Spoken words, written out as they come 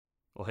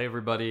Hey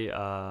everybody.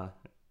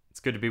 It's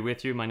good to be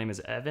with you. My name is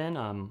Evan.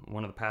 I'm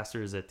one of the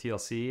pastors at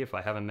TLC. If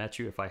I haven't met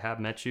you, if I have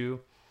met you,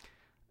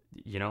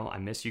 I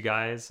miss you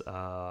guys.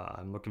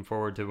 I'm looking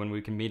forward to when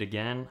we can meet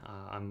again.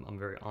 I'm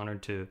very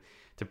honored to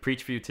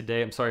preach for you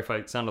today. I'm sorry if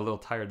I sound a little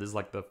tired. This is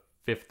like the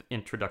fifth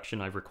introduction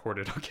I've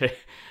recorded. Okay,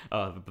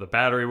 the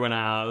battery went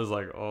out. I was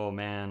like, oh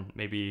man,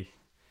 maybe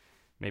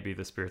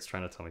the Spirit's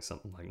trying to tell me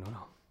something. Like,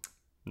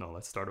 no,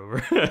 let's start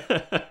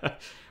over.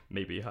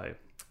 Maybe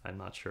I'm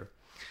not sure.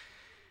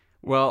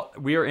 Well,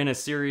 we are in a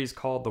series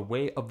called The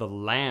Way of the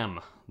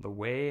Lamb. The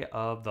Way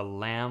of the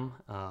Lamb.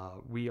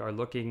 We are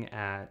looking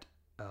at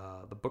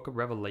the book of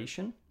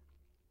Revelation.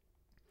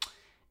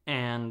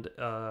 And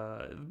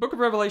the book of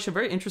Revelation,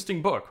 very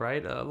interesting book,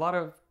 right? A lot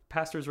of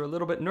pastors are a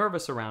little bit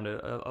nervous around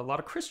it. A lot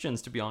of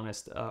Christians, to be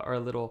honest, are a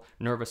little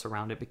nervous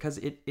around it because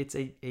it's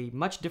a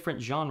much different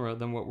genre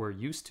than what we're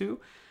used to.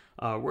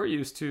 We're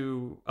used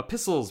to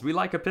epistles. We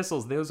like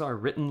epistles. Those are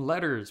written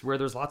letters where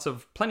there's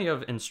plenty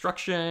of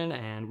instruction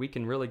and we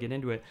can really get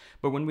into it.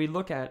 But when we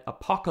look at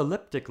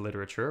apocalyptic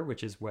literature,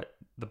 which is what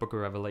the book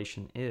of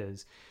Revelation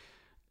is,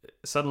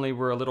 suddenly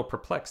we're a little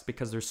perplexed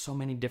because there's so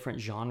many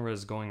different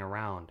genres going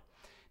around.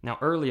 Now,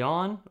 early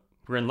on,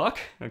 we're in luck,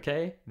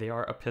 okay? They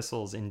are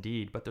epistles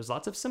indeed, but there's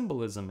lots of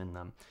symbolism in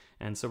them.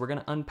 And so we're going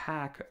to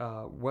unpack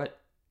what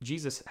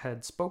Jesus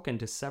had spoken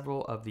to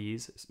several of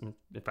these, in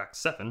fact,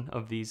 7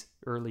 of these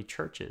early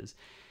churches.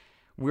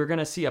 We're going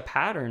to see a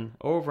pattern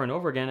over and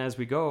over again as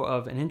we go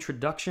of an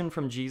introduction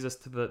from Jesus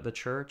to the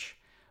church,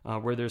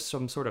 where there's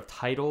some sort of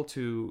title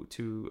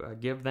to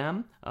give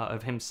them,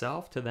 of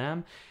himself to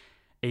them,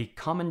 a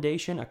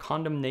commendation, a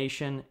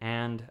condemnation,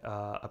 and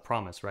a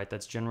promise, right?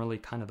 That's generally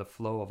kind of the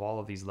flow of all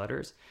of these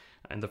letters.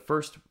 And the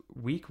first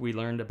week we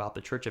learned about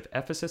the church of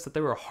Ephesus, that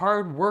they were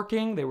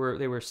hardworking, they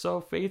were so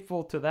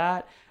faithful to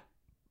that.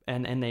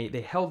 And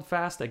they held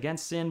fast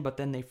against sin, but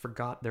then they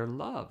forgot their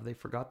love. They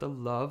forgot the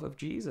love of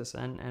Jesus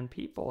and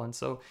people. And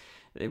so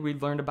we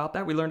learned about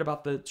that. We learned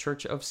about the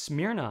church of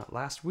Smyrna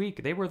last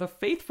week. They were the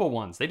faithful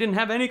ones. They didn't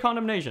have any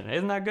condemnation.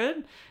 Isn't that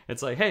good?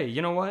 It's like, hey,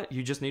 you know what?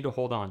 You just need to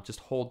hold on. Just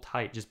hold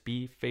tight. Just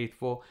be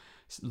faithful.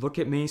 Look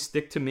at me.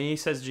 Stick to me,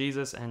 says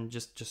Jesus, and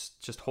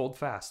just hold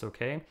fast,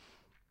 okay?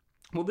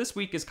 Well, this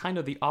week is kind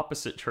of the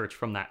opposite church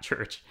from that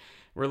church.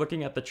 We're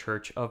looking at the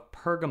church of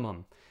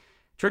Pergamum.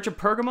 Church of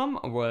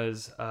Pergamum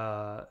was,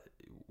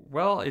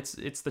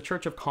 it's the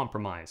church of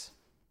compromise.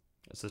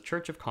 It's the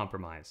church of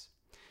compromise.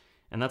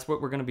 And that's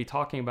what we're going to be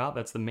talking about.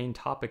 That's the main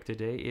topic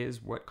today,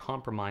 is what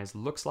compromise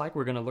looks like.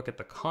 We're going to look at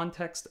the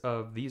context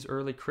of these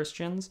early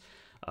Christians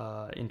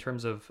in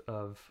terms of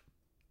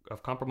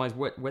compromise,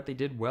 what they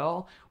did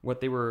well, what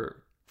they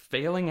were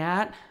failing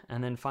at,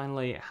 and then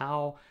finally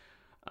how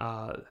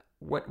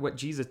what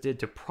Jesus did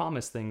to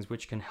promise things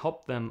which can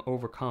help them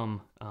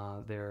overcome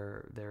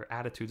their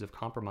attitudes of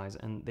compromise,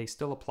 and they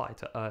still apply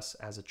to us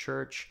as a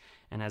church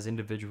and as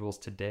individuals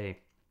today.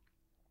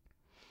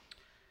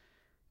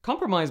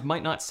 Compromise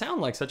might not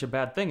sound like such a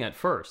bad thing at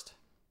first.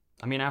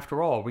 I mean,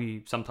 after all,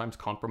 we sometimes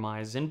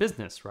compromise in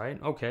business,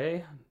 right?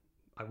 Okay,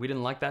 we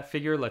didn't like that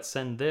figure, let's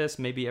send this.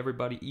 Maybe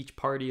each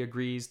party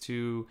agrees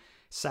to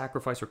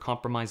sacrifice or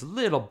compromise a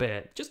little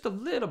bit, just a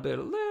little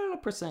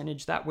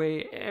percentage. That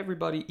way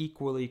everybody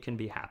equally can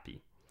be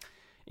happy.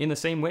 In the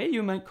same way,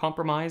 you might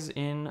compromise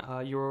in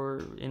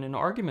an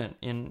argument,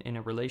 in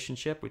a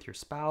relationship with your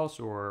spouse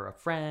or a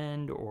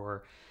friend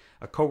or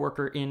a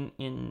coworker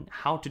in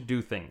how to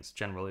do things,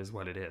 generally is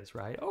what it is,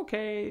 right?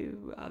 Okay,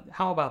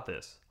 how about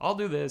this? I'll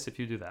do this if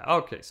you do that.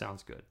 Okay,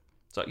 sounds good.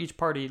 So each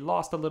party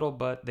lost a little,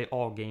 but they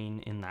all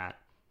gain in that.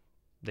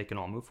 They can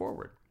all move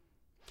forward.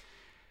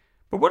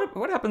 But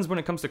what happens when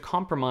it comes to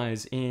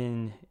compromise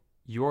in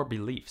your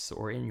beliefs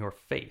or in your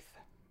faith?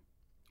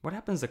 What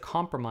happens to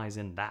compromise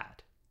in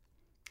that?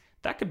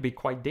 That could be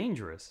quite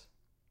dangerous.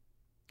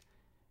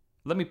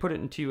 Let me put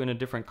it into you in a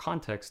different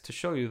context to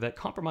show you that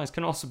compromise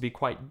can also be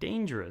quite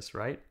dangerous,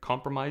 right?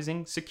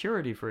 Compromising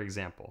security, for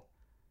example.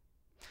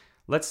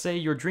 Let's say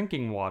your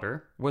drinking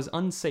water was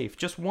unsafe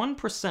just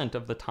 1%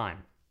 of the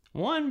time.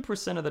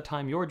 1% of the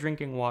time your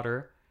drinking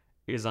water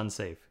is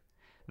unsafe.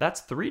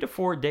 That's 3 to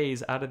 4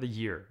 days out of the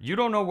year. You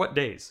don't know what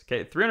days,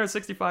 okay?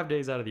 365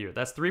 days out of the year.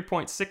 That's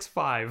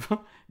 3.65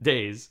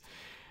 days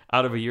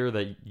out of a year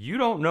that you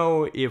don't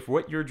know if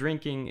what you're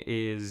drinking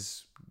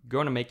is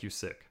going to make you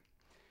sick.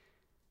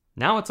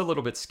 Now it's a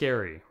little bit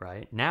scary,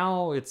 right?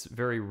 Now it's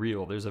very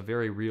real. There's a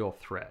very real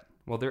threat.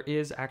 Well, there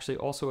is actually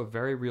also a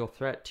very real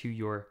threat to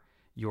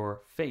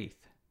your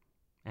faith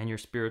and your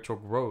spiritual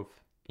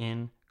growth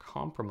in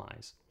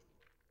compromise.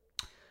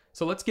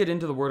 So let's get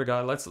into the Word of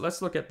God.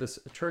 Let's look at this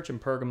church in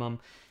Pergamum.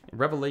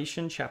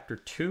 Revelation chapter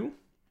 2,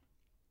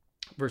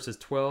 verses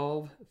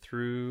 12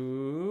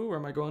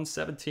 through,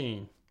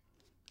 17.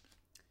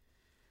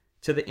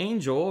 To the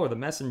angel or the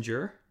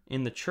messenger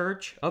in the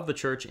church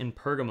in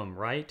Pergamum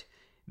write,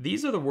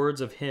 these are the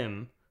words of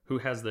him who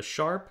has the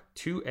sharp,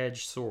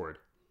 two-edged sword.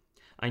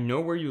 I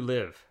know where you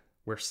live,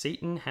 where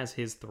Satan has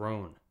his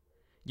throne.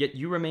 Yet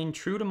you remain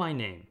true to my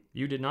name.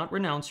 You did not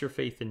renounce your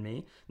faith in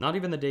me, not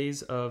even the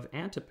days of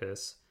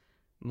Antipas,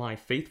 my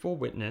faithful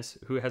witness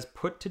who was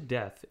put to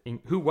death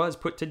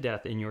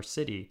in your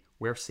city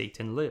where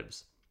Satan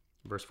lives.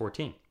 Verse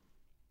 14.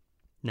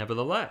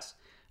 Nevertheless,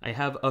 I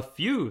have a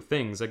few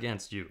things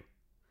against you.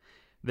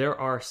 There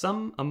are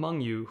some among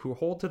you who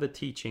hold to the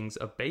teachings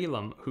of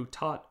Balaam, who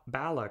taught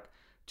Balak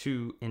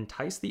to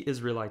entice the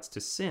Israelites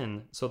to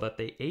sin so that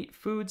they ate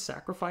food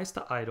sacrificed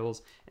to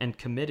idols and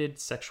committed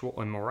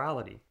sexual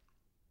immorality.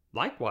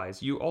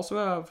 Likewise, you also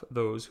have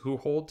those who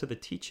hold to the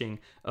teaching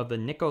of the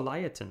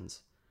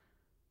Nicolaitans.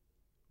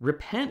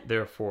 Repent,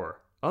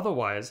 therefore,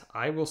 otherwise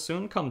I will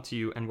soon come to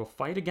you and will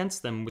fight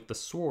against them with the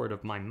sword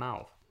of my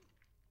mouth.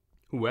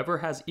 Whoever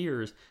has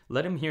ears,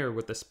 let him hear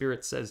what the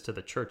Spirit says to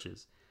the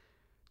churches.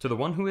 To the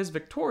one who is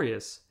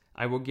victorious,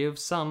 I will give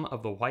some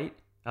of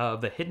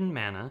the hidden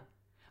manna.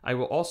 I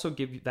will also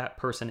give that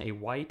person a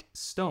white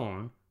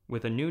stone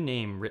with a new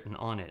name written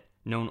on it,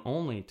 known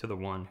only to the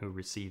one who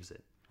receives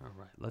it. All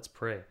right, let's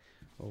pray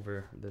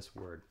over this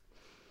word.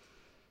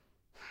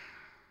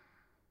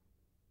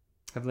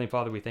 Heavenly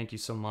Father, we thank you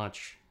so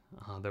much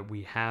that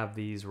we have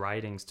these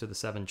writings to the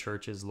 7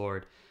 churches,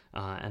 Lord,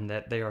 and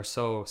that they are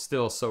still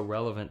so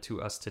relevant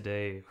to us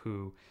today,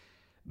 who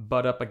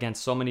butt up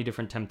against so many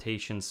different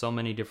temptations, so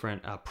many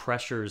different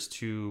pressures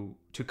to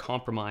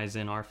compromise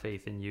in our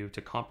faith in you,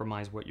 to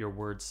compromise what your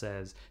word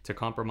says, to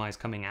compromise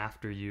coming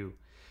after you.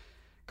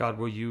 God,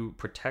 will you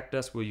protect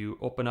us? Will you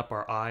open up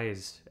our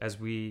eyes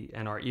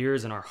and our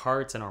ears and our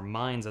hearts and our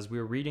minds as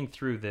we're reading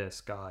through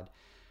this, God,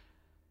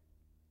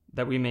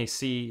 that we may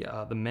see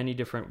the many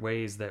different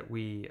ways that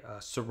we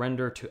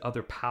surrender to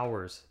other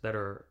powers that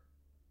are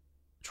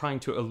trying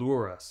to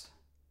allure us,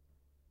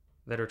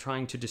 that are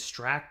trying to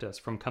distract us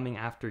from coming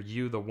after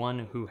you, the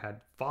one who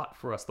had fought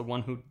for us, the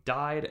one who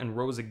died and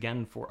rose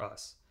again for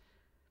us.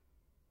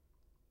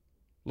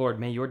 Lord,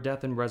 may your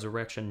death and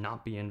resurrection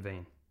not be in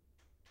vain,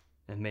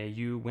 and may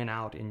you win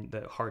out in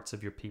the hearts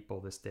of your people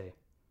this day.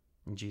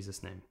 In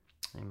Jesus' name,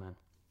 amen.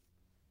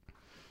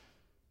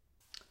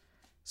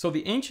 So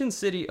the ancient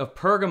city of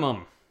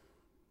Pergamum,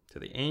 to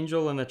the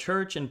angel in the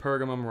church in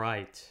Pergamum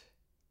write,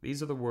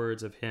 these are the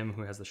words of him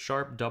who has the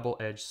sharp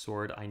double-edged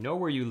sword. I know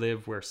where you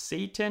live, where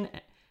Satan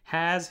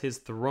has his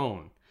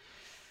throne.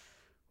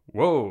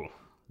 Whoa,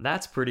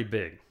 that's pretty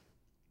big.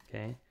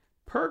 Okay,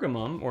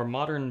 Pergamum, or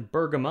modern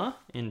Bergama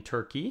in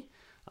Turkey,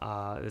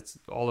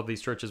 all of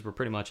these churches were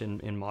pretty much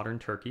in modern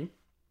Turkey,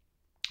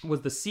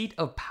 was the seat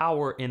of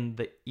power in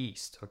the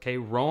East. Okay,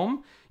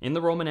 Rome, in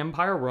the Roman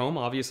Empire, Rome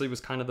obviously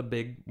was kind of the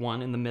big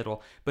one in the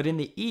middle, but in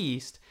the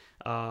East,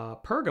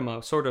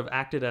 Pergama sort of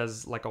acted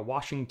as like a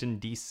Washington,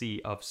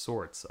 D.C. of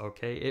sorts,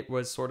 okay? It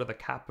was sort of the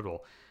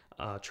capital.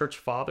 Church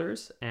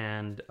fathers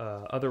and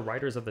other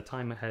writers of the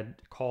time had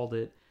called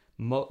it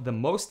the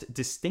most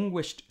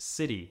distinguished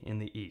city in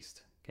the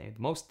East, okay?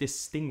 The most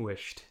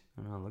distinguished,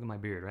 look at my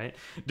beard, right?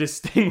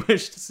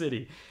 Distinguished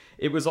city.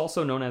 It was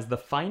also known as the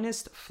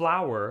finest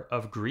flower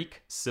of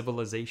Greek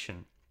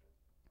civilization.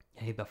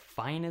 Hey, the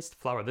finest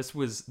flower. This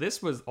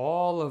was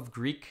all of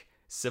Greek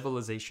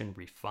civilization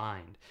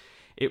refined.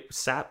 It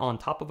sat on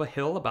top of a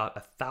hill about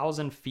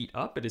 1,000 feet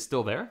up. It is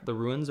still there. The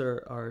ruins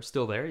are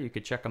still there. You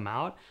could check them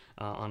out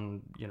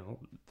on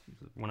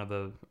one of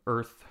the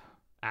Earth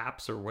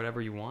apps or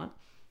whatever you want.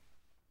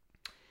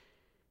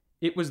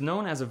 It was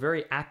known as a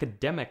very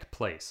academic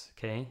place.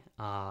 Okay,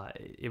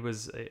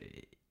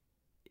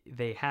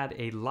 they had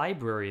a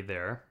library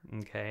there,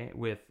 okay,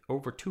 with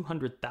over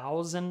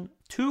 200,000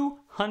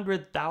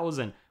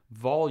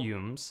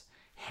 volumes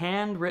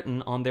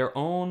handwritten on their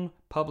own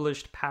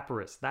published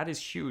papyrus. That is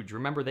huge.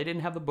 Remember, they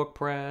didn't have the book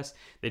press,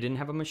 they didn't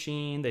have a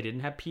machine, they didn't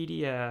have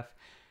PDF.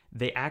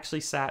 They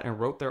actually sat and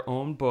wrote their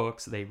own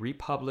books, they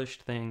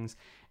republished things,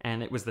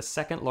 and it was the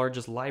second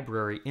largest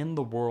library in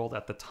the world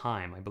at the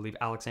time. I believe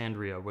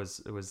Alexandria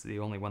was the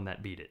only one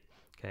that beat it,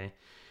 okay?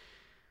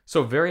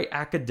 So very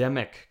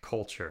academic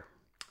culture.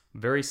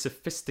 Very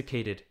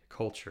sophisticated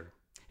culture.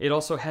 It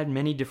also had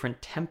many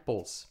different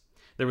temples.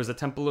 There was a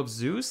temple of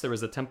Zeus, there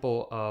was a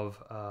temple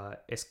of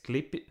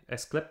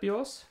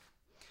Asclepios,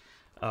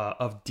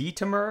 of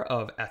Demeter,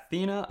 of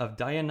Athena, of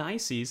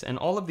Dionysus, and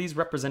all of these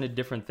represented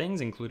different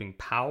things, including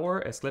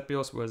power.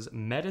 Asclepios was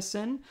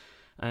medicine.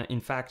 In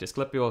fact,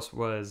 Asclepios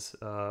was,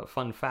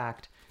 fun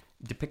fact,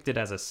 depicted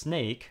as a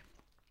snake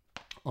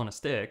on a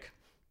stick.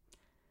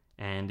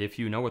 And if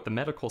you know what the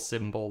medical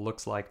symbol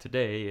looks like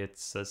today,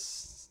 it's a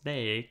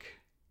snake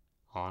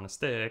on a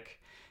stick.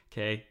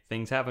 Okay,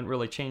 things haven't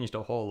really changed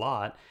a whole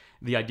lot.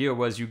 The idea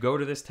was you go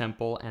to this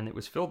temple and it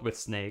was filled with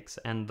snakes,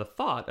 and the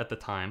thought at the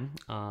time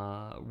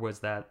was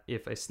that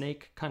if a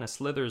snake kind of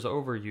slithers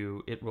over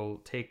you, it will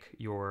take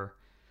your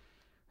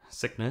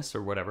sickness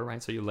or whatever,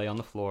 right? So you lay on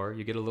the floor,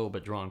 you get a little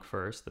bit drunk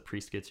first, the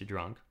priest gets you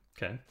drunk,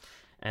 okay?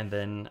 And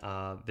then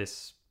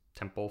this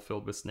temple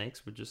filled with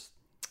snakes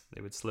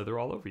they would slither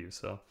all over you.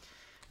 So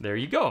there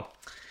you go.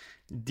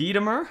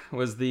 Demeter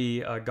was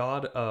the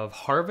god of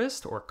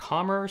harvest or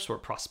commerce or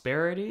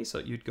prosperity. So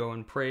you'd go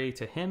and pray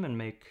to him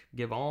and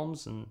give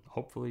alms, and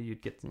hopefully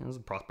you'd get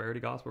some prosperity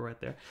gospel right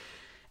there.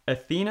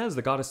 Athena is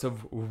the goddess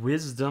of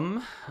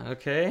wisdom.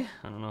 Okay,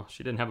 I don't know.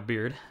 She didn't have a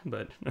beard,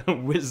 but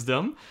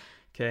wisdom.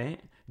 Okay.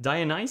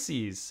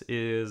 Dionysus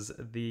is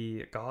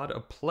the god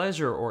of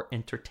pleasure or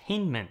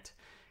entertainment.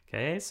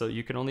 Okay, so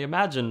you can only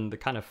imagine the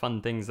kind of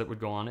fun things that would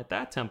go on at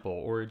that temple,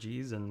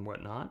 orgies and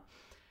whatnot.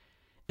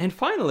 And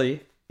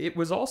finally, it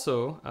was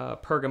also,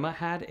 Pergama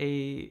had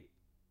a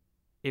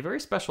very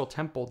special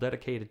temple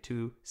dedicated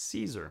to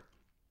Caesar.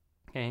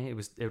 Okay,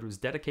 it was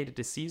dedicated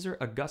to Caesar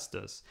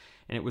Augustus,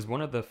 and it was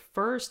one of the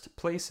first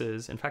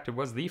places. In fact, it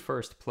was the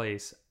first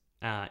place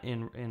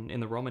in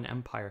the Roman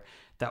Empire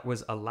that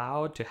was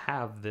allowed to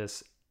have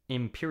this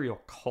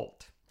imperial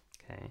cult.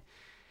 Okay,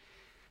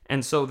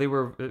 and so they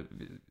were.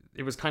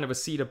 It was kind of a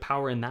seat of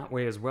power in that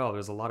way as well. There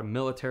was a lot of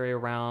military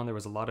around. There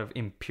was a lot of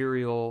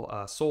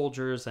imperial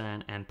soldiers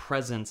and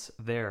presence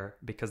there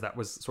because that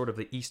was sort of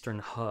the eastern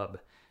hub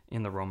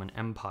in the Roman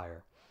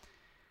Empire.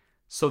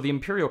 So the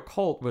imperial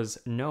cult was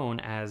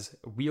known as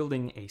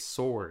wielding a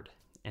sword,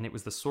 and it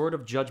was the sword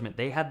of judgment.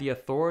 They had the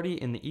authority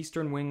in the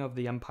eastern wing of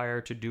the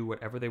empire to do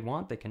whatever they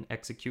want. They can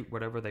execute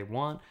whatever they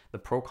want. The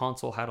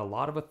proconsul had a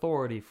lot of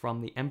authority from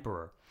the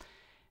emperor.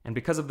 And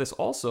because of this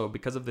also,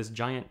 because of this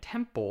giant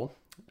temple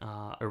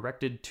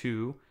erected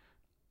to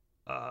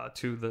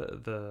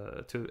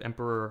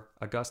Emperor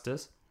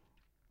Augustus,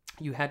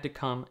 you had to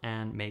come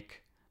and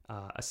make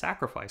a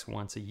sacrifice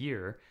once a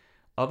year.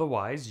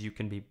 Otherwise, you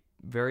can be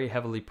very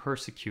heavily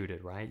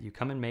persecuted, right? You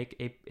come and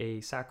make a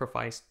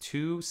sacrifice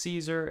to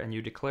Caesar and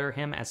you declare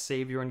him as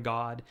Savior and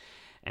God,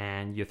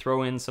 and you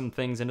throw in some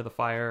things into the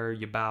fire,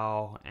 you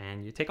bow,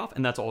 and you take off.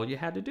 And that's all you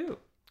had to do,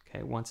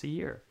 okay, once a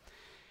year.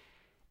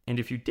 And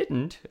if you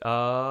didn't,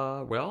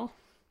 well,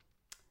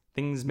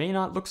 things may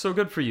not look so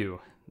good for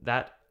you.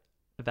 That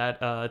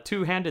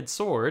two-handed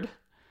sword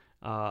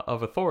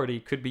of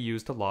authority could be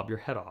used to lob your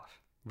head off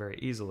very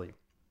easily.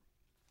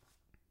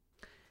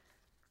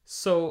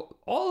 So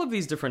all of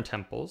these different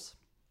temples,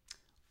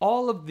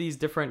 all of these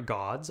different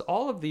gods,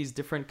 all of these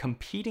different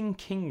competing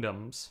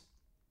kingdoms,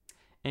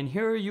 and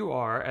here you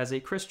are as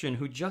a Christian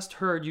who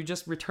you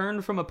just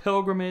returned from a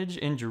pilgrimage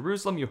in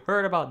Jerusalem, you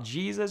heard about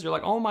Jesus, you're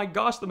like, oh my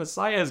gosh, the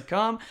Messiah has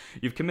come,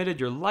 you've committed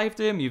your life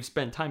to him, you've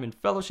spent time in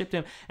fellowship to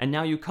him, and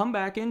now you come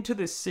back into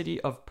this city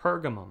of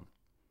Pergamum.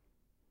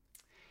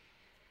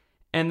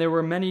 And there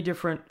were many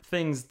different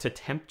things to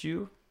tempt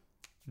you.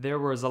 There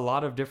was a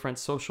lot of different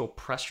social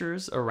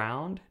pressures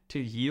around to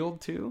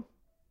yield to.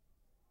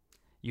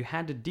 You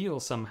had to deal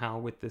somehow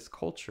with this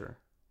culture.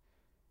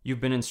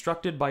 You've been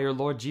instructed by your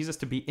Lord Jesus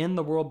to be in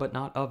the world but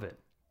not of it.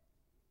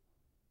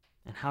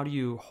 And how do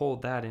you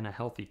hold that in a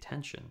healthy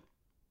tension?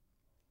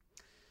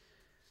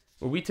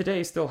 Well, we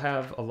today still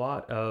have a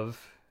lot of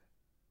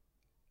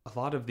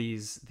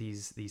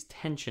these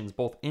tensions,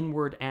 both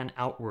inward and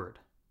outward.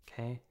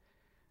 Okay?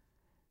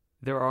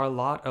 There are a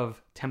lot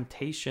of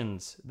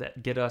temptations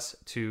that get us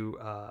to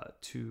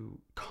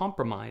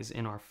compromise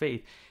in our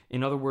faith.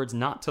 In other words,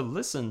 not to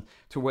listen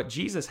to what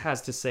Jesus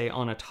has to say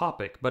on a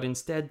topic, but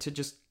instead to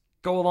just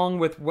go along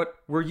with what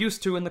we're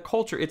used to in the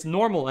culture. It's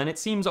normal and it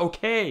seems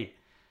okay.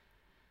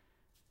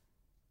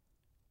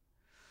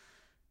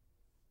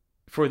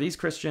 For these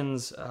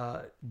Christians,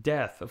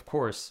 death, of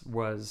course,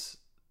 was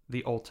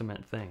the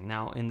ultimate thing.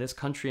 Now, in this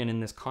country and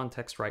in this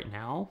context right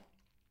now,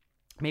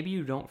 maybe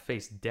you don't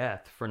face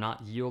death for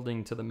not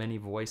yielding to the many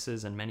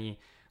voices and many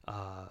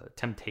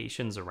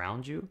temptations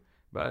around you,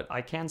 but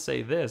I can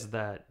say this,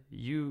 that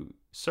you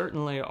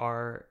certainly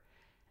are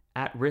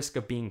at risk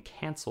of being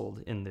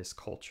canceled in this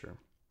culture.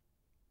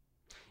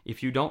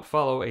 If you don't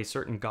follow a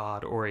certain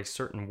God or a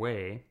certain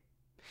way,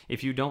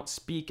 if you don't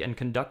speak and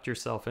conduct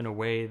yourself in a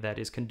way that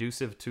is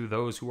conducive to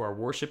those who are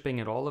worshiping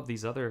at all of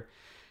these other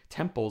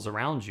temples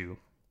around you,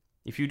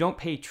 if you don't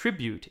pay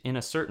tribute in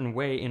a certain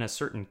way in a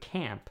certain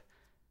camp,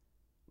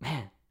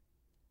 man,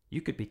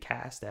 you could be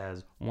cast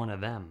as one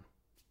of them.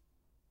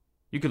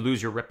 You could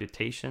lose your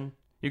reputation.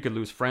 You could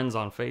lose friends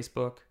on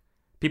Facebook.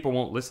 People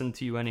won't listen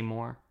to you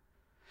anymore.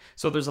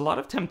 So there's a lot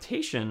of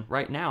temptation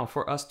right now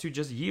for us to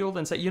just yield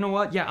and say, you know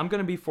what? Yeah, I'm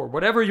going to be for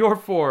whatever you're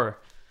for.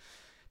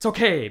 It's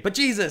okay, but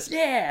Jesus,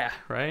 yeah,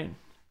 right?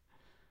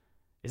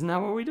 Isn't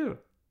that what we do?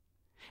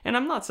 And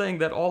I'm not saying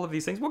that all of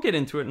these things, we'll get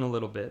into it in a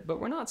little bit, but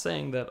we're not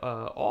saying that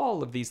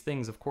all of these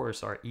things, of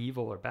course, are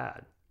evil or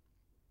bad.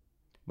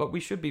 But we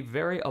should be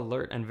very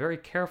alert and very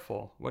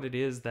careful what it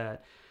is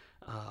that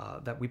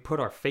we put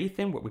our faith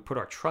in, what we put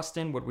our trust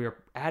in, what we are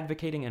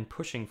advocating and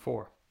pushing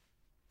for.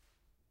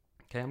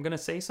 Okay, I'm going to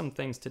say some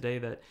things today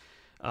that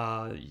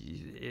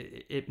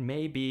it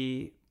may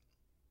be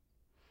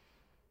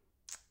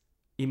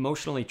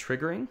emotionally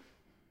triggering.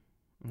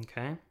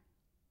 Okay,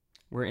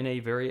 we're in a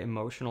very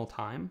emotional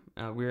time.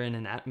 We're in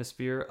an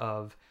atmosphere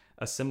of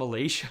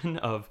assimilation,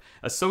 of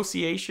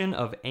association,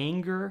 of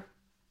anger,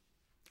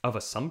 of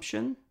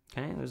assumption.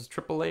 Okay, there's a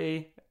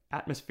AAA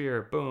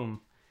atmosphere,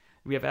 boom.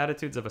 We have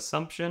attitudes of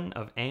assumption,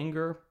 of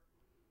anger.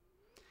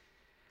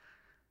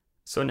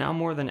 So now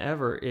more than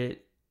ever,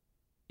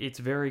 it's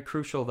very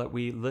crucial that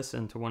we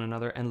listen to one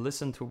another and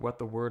listen to what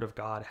the Word of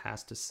God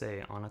has to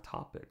say on a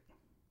topic.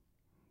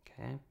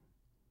 Okay?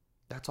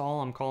 That's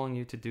all I'm calling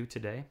you to do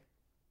today.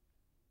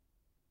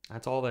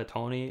 That's all that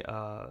Tony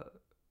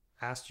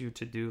asked you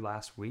to do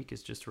last week,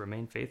 is just to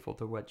remain faithful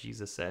to what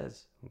Jesus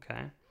says,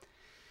 okay?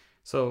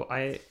 So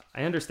I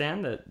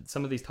understand that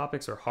some of these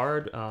topics are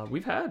hard.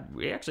 We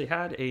actually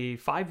had a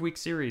 5-week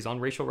series on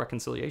racial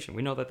reconciliation.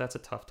 We know that that's a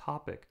tough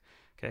topic,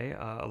 okay?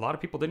 A lot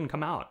of people didn't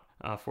come out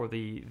for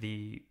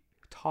the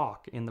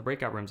talk in the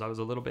breakout rooms. I was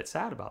a little bit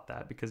sad about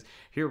that, because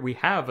here we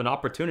have an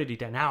opportunity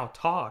to now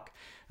talk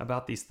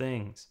about these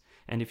things.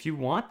 And if you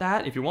want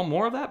that, if you want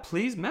more of that,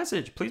 please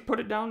message. Please put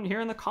it down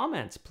here in the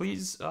comments.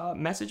 Please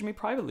message me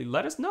privately.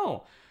 Let us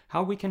know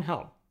how we can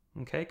help,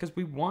 okay? Because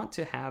we want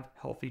to have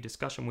healthy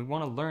discussion. We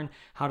want to learn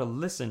how to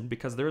listen,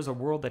 because there is a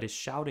world that is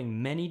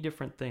shouting many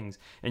different things,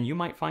 and you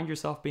might find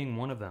yourself being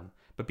one of them.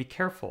 But be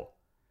careful,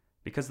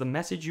 because the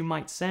message you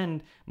might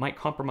send might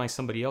compromise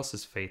somebody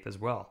else's faith as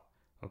well,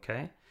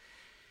 okay?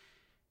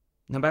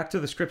 Now back to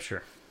the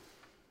scripture.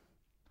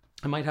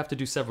 I might have to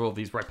do several of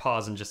these where I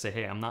pause and just say,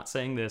 hey, I'm not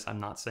saying this, I'm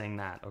not saying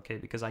that, okay?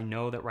 Because I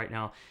know that right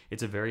now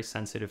it's a very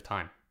sensitive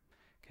time,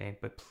 okay?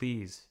 But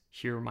please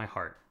hear my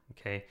heart,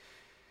 okay?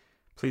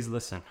 Please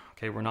listen,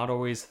 okay? We're not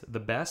always the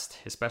best,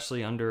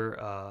 especially under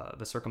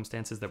the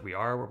circumstances that we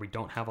are, where we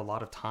don't have a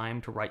lot of time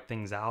to write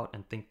things out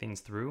and think things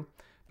through.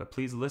 But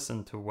please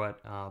listen to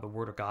what the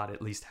Word of God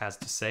at least has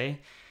to say,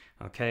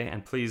 okay?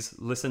 And please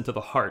listen to the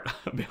heart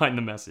behind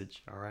the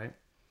message, all right?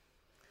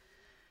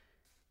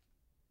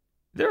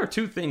 There are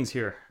 2 things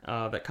here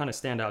that kind of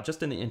stand out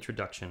just in the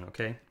introduction,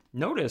 okay?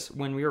 Notice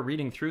when we are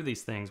reading through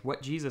these things,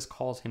 what Jesus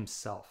calls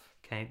himself,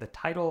 okay? The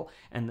title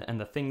and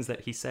the things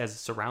that he says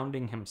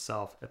surrounding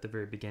himself at the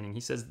very beginning.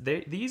 He says,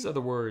 these are the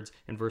words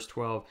in verse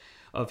 12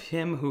 of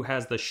him who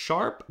has the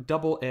sharp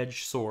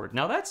double-edged sword.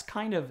 Now that's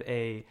kind of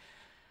a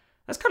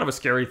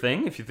scary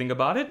thing if you think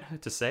about it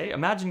to say.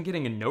 Imagine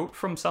getting a note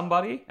from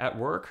somebody at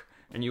work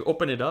and you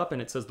open it up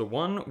and it says, the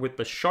one with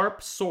the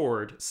sharp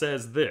sword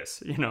says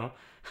this, you know,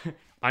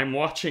 I'm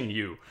watching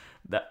you.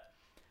 That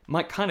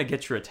might kind of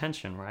get your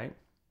attention, right?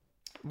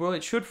 Well,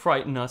 it should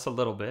frighten us a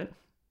little bit,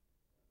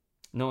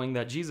 knowing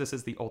that Jesus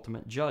is the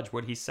ultimate judge.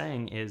 What he's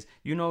saying is,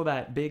 you know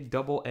that big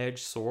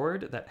double-edged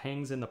sword that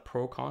hangs in the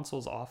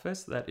proconsul's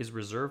office that is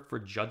reserved for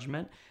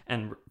judgment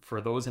and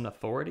for those in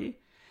authority?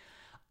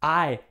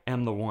 I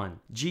am the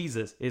one.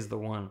 Jesus is the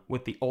one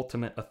with the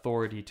ultimate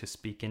authority to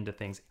speak into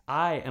things.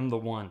 I am the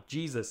one.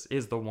 Jesus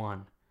is the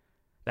one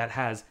that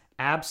has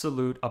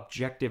absolute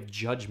objective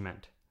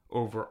judgment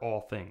over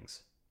all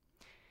things.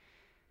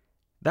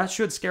 That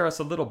should scare us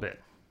a little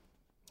bit,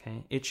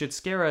 okay? It should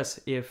scare us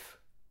if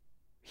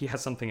he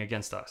has something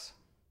against us,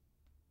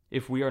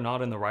 if we are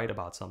not in the right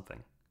about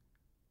something.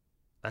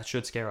 That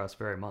should scare us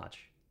very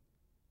much,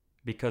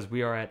 because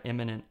we are at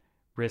imminent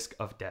risk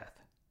of death,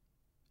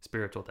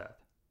 spiritual death.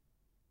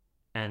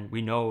 And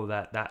we know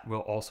that that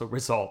will also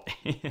result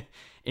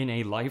in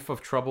a life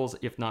of troubles,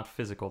 if not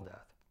physical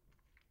death,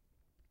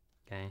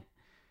 okay?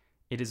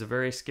 It is a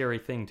very scary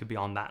thing to be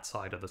on that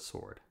side of the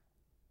sword.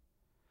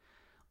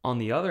 On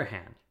the other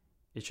hand,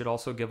 it should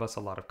also give us a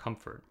lot of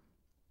comfort,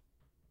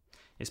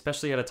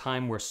 especially at a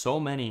time where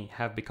so many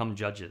have become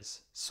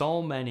judges.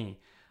 So many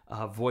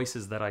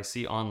voices that I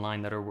see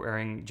online that are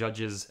wearing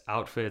judges'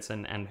 outfits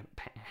and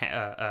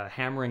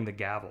hammering the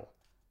gavel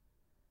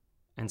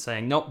and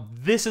saying, no,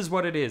 this is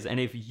what it is.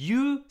 And if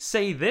you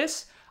say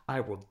this,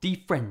 I will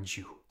defriend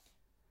you.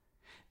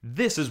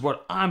 This is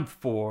what I'm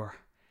for.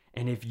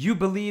 And if you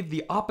believe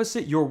the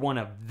opposite, you're one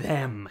of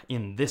them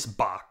in this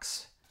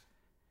box.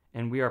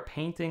 And we are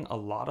painting a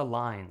lot of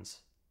lines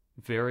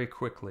very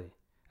quickly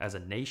as a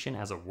nation,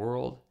 as a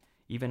world,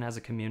 even as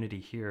a community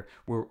here,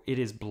 where it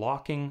is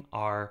blocking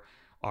our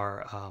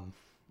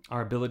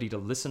ability to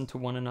listen to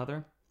one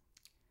another.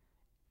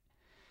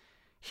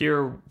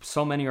 Here,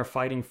 so many are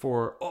fighting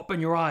for,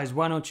 open your eyes,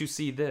 why don't you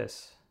see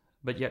this?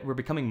 But yet we're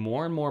becoming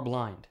more and more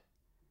blind.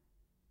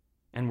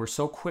 And we're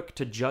so quick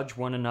to judge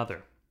one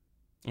another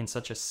in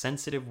such a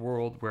sensitive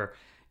world where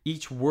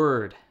each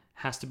word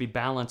has to be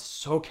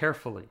balanced so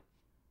carefully.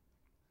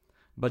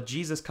 But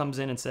Jesus comes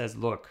in and says,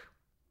 look,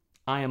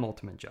 I am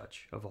ultimate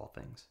judge of all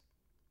things.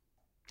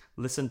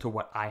 Listen to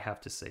what I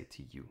have to say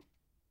to you.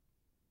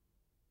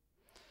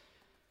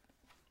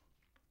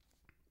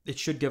 It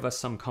should give us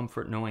some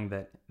comfort knowing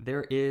that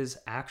there is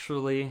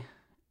actually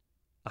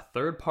a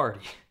third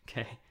party,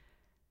 okay,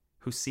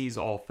 who sees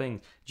all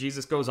things.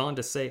 Jesus goes on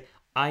to say,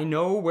 I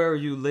know where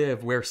you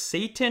live, where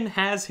Satan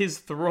has his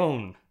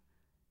throne.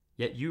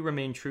 Yet you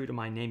remain true to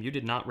my name. You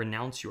did not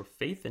renounce your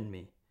faith in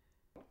me.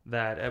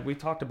 That we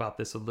talked about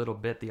this a little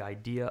bit, the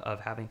idea of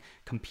having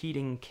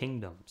competing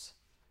kingdoms.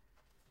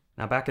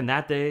 Now, back in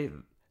that day,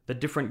 the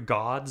different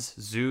gods,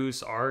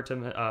 Zeus,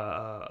 Artemis,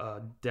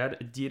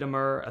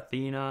 Demeter,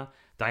 Athena,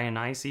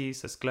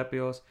 Dionysus,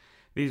 Asclepios,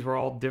 these were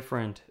all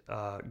different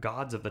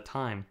gods of the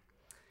time.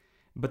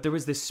 But there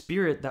was this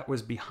spirit that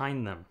was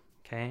behind them.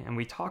 Okay, and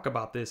we talk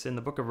about this in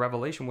the book of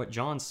Revelation. What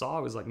John saw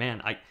was like, man,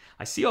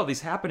 I see all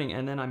these happening,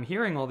 and then I'm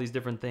hearing all these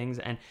different things,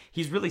 and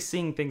he's really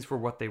seeing things for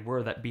what they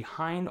were, that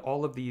behind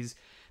all of these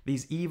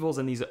evils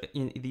and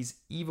these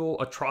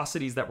evil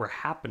atrocities that were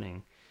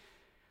happening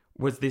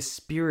was this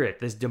spirit,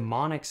 this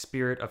demonic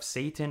spirit of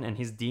Satan and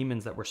his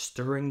demons that were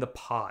stirring the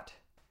pot,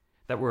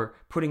 that were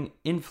putting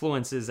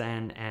influences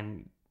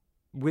and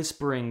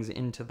whisperings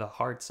into the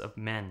hearts of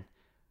men,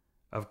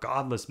 of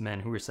godless men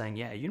who were saying,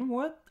 yeah, you know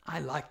what? I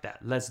like that.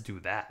 Let's do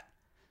that.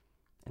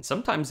 And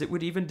sometimes it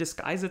would even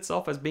disguise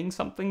itself as being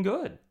something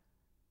good.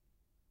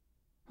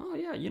 Oh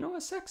yeah, you know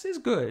what? Sex is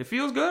good. It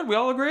feels good. We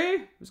all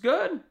agree. It's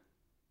good.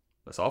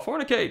 Let's all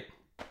fornicate.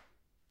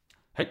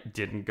 Hey,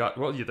 didn't God?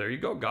 Well, there you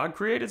go. God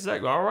created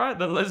sex. All right,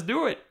 then let's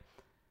do it.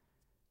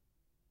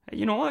 Hey,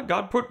 you know what?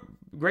 God put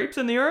grapes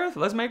in the earth.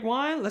 Let's make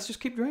wine. Let's just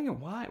keep drinking.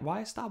 Why?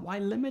 Why stop? Why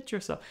limit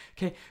yourself?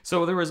 Okay,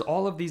 so there was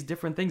all of these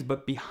different things,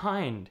 but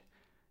behind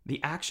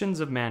the actions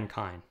of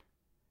mankind,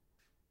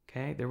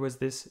 okay, there was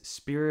this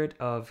spirit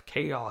of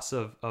chaos,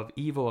 of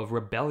evil, of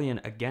rebellion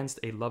against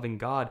a loving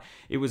God.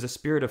 It was a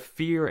spirit of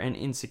fear and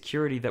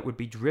insecurity that would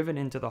be driven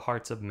into the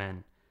hearts of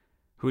men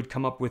who would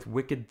come up with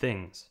wicked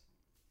things.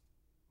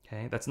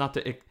 Okay, that's not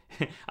to,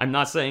 I'm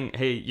not saying,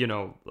 hey, you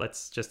know,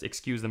 let's just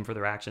excuse them for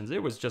their actions.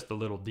 It was just a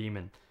little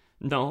demon.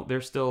 No, they're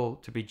still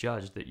to be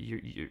judged. That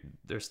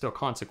there's still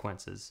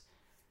consequences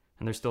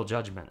and there's still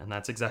judgment. And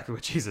that's exactly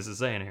what Jesus is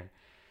saying here.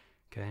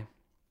 Okay.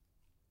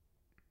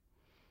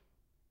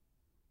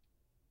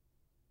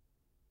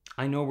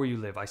 I know where you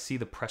live. I see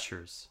the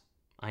pressures.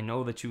 I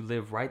know that you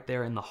live right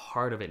there in the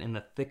heart of it, in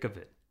the thick of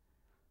it.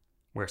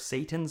 Where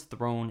Satan's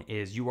throne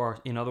is, you are,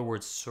 in other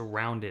words,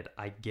 surrounded.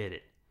 I get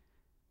it.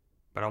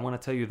 But I want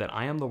to tell you that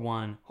I am the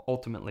one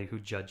ultimately who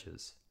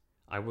judges.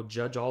 I will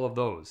judge all of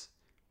those.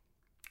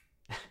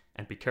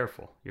 And be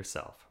careful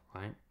yourself,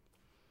 right?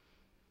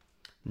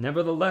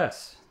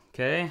 Nevertheless,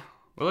 okay?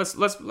 Well,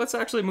 let's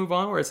actually move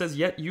on where it says,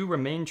 yet you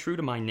remain true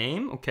to my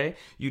name, okay?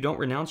 You don't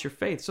renounce your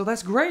faith. So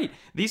that's great.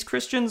 These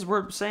Christians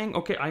were saying,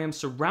 okay, I am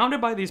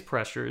surrounded by these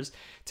pressures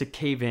to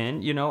cave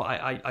in. You know,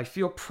 I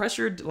feel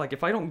pressured, like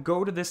if I don't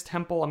go to this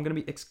temple, I'm going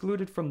to be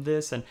excluded from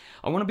this. And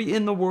I want to be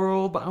in the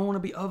world, but I don't want to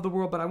be of the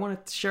world, but I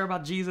want to share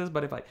about Jesus.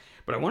 But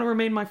I want to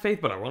remain my faith,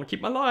 but I want to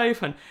keep my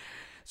life. And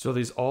so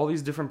there's all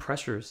these different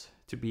pressures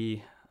to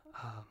be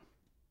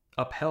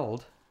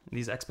upheld,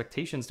 these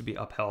expectations to be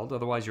upheld.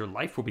 Otherwise, your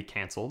life will be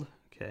canceled.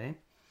 Okay.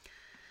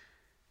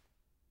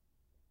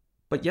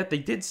 But yet they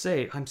did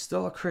say, I'm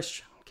still a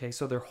Christian. Okay,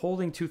 so they're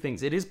holding two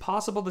things. It is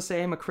possible to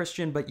say I'm a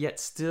Christian, but yet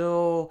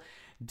still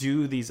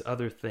do these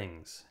other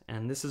things.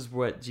 And this is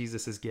what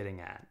Jesus is getting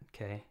at.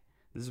 Okay,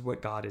 this is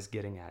what God is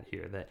getting at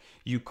here. That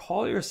you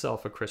call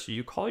yourself a Christian,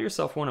 you call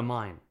yourself one of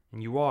mine,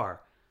 and you are.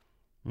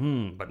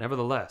 But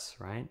nevertheless,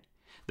 right?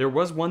 There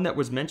was one that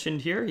was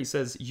mentioned here. He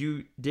says,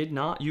 you did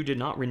not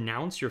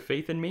renounce your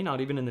faith in me,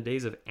 not even in the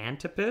days of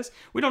Antipas.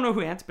 We don't know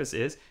who Antipas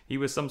is. He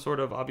was some sort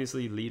of,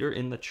 obviously, leader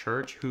in the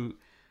church who,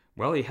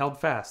 well, he held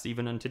fast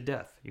even unto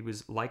death. He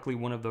was likely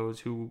one of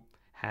those who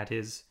had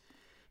his,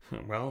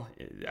 well,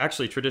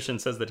 actually, tradition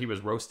says that he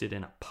was roasted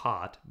in a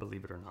pot,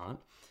 believe it or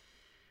not.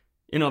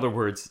 In other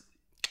words,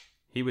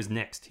 he was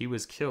nixed. He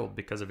was killed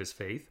because of his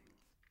faith.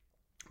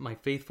 My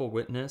faithful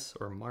witness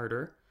or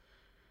martyr,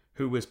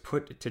 who was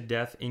put to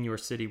death in your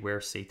city where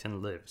Satan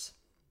lives.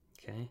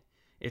 Okay?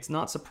 It's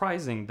not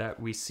surprising that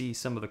we see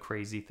some of the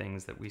crazy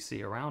things that we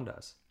see around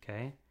us.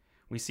 Okay?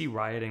 We see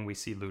rioting, we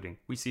see looting,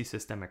 we see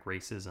systemic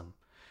racism.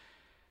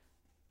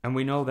 And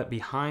we know that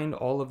behind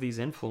all of these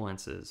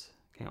influences,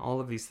 okay, all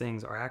of these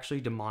things are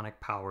actually demonic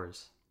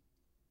powers.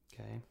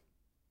 Okay?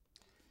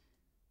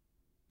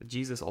 But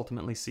Jesus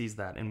ultimately sees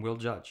that and will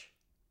judge.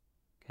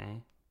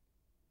 Okay?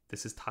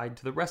 This is tied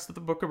to the rest of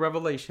the book of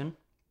Revelation.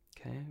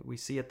 Okay, we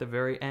see at the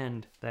very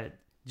end that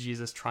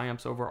Jesus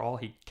triumphs over all.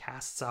 He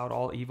casts out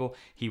all evil.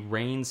 He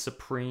reigns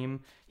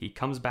supreme. He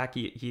comes back.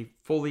 He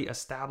fully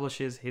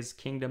establishes his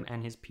kingdom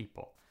and his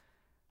people.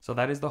 So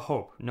that is the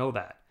hope. Know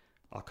that.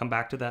 I'll come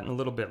back to that in a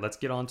little bit. Let's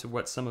get on to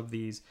what some of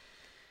these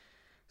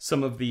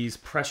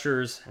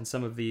pressures and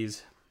some of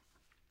these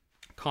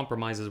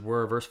compromises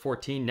were. Verse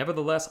 14,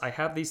 nevertheless, I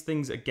have these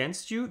things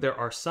against you. There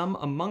are some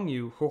among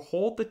you who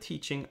hold the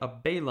teaching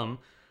of Balaam,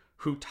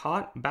 who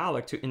taught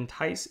Balak to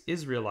entice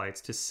Israelites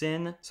to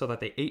sin so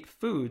that they ate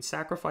food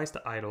sacrificed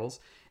to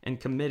idols and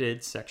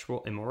committed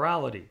sexual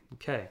immorality.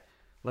 Okay,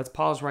 let's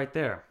pause right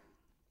there.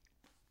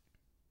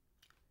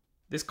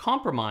 This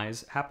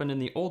compromise happened in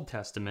the Old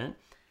Testament.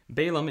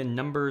 Balaam in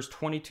Numbers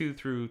 22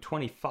 through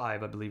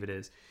 25, I believe it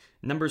is.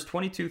 Numbers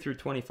 22 through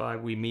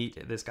 25, we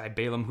meet this guy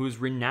Balaam, who's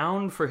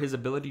renowned for his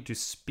ability to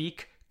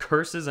speak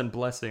curses and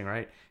blessing,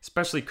 right?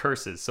 Especially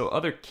curses. So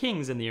other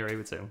kings in the area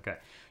would say, okay,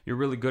 you're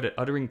really good at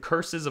uttering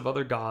curses of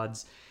other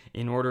gods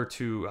in order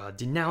to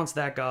denounce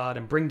that god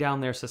and bring down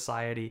their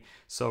society.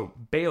 So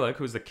Balak,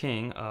 who's the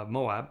king of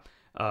Moab,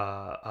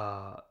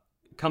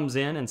 comes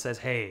in and says,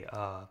 hey,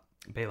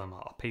 Balaam,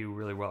 I'll pay you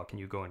really well. Can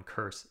you go and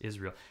curse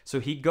Israel? So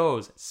he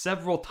goes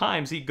several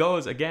times. He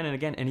goes again and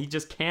again, and he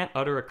just can't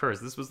utter a curse.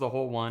 This was the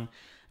whole one,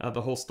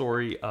 the whole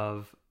story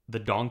of the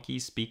donkey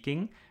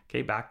speaking.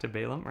 Okay, back to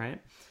Balaam,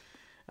 right?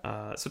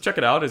 So check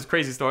it out. It's a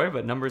crazy story,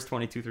 but Numbers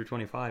 22 through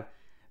 25.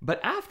 But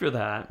after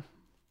that,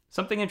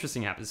 something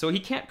interesting happens. So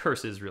he can't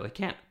curse Israel. He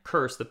can't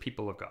curse the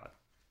people of God.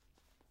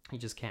 He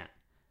just can't.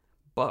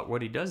 But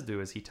what he does do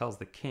is he tells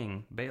the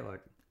king,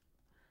 Balak,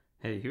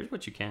 hey, here's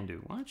what you can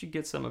do. Why don't you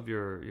get some of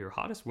your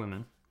hottest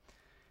women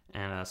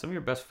and some of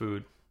your best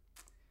food?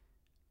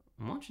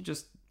 Why don't you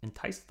just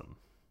entice them?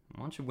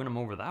 Why don't you win them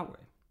over that way?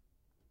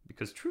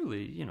 Because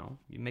truly, you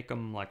make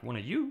them like one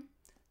of you,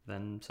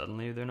 then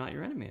suddenly they're not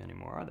your enemy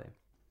anymore, are they?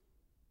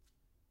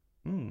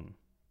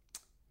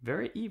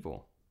 Very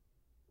evil.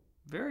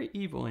 Very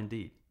evil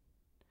indeed.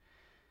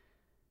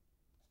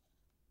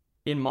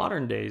 In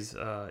modern days,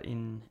 I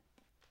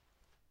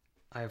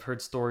have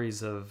heard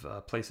stories of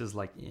places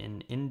like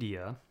in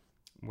India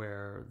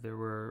where there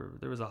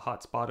was a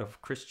hot spot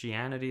of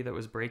Christianity that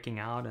was breaking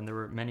out, and there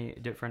were many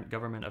different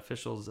government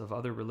officials of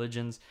other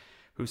religions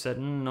who said,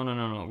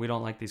 no, we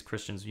don't like these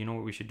Christians. You know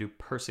what we should do?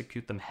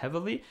 Persecute them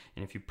heavily.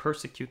 And if you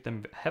persecute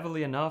them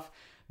heavily enough,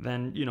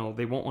 then,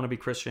 they won't want to be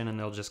Christian and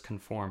they'll just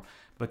conform.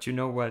 But you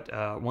know what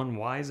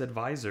one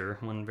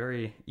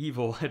very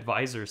evil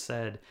advisor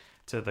said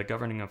to the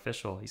governing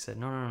official? He said,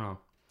 no.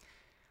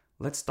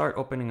 Let's start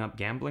opening up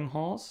gambling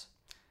halls,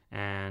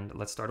 and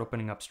let's start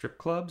opening up strip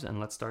clubs, and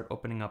let's start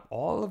opening up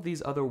all of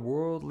these other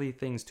worldly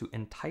things to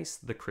entice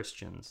the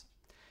Christians.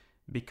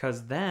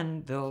 Because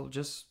then they'll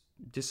just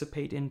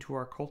dissipate into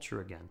our culture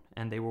again,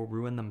 and they will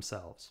ruin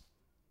themselves.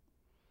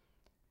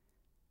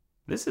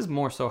 This is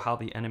more so how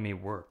the enemy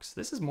works.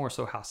 This is more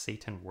so how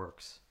Satan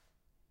works.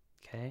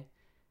 Okay?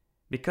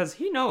 Because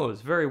he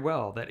knows very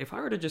well that if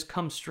I were to just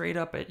come straight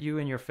up at you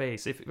in your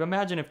face,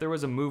 imagine if there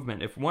was a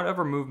movement, if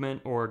whatever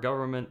movement or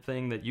government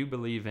thing that you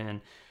believe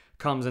in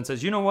comes and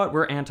says, you know what,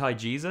 we're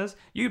anti-Jesus,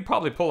 you'd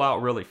probably pull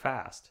out really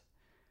fast.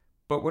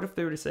 But what if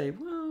they were to say,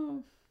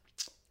 well,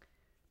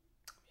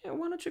 yeah,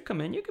 why don't you come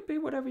in? You could be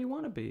whatever you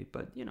want to be,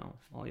 but,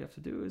 all you have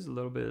to do is a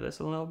little bit of this,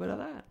 a little bit of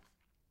that.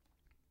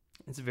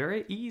 It's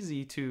very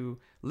easy to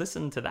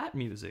listen to that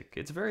music.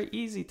 It's very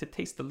easy to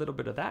taste a little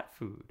bit of that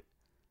food.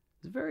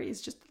 It's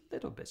just a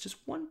little bit. It's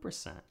just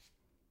 1%.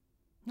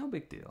 No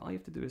big deal. All you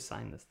have to do is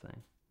sign this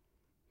thing.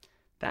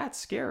 That's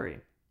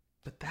scary.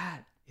 But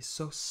that is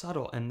so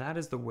subtle. And that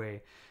is the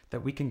way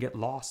that we can get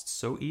lost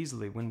so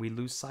easily when we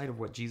lose sight of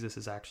what Jesus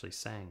is actually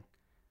saying.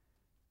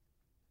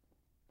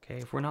 Okay,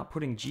 if we're not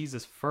putting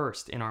Jesus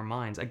first in our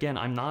minds. Again,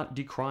 I'm not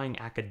decrying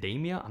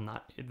academia. I'm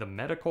not in the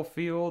medical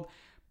field,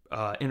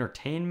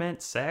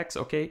 entertainment, sex.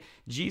 Okay,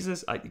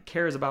 Jesus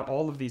cares about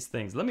all of these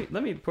things. Let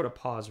me put a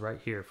pause right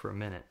here for a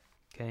minute.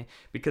 Okay,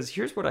 because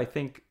here's what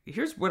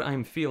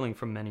I'm feeling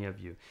from many of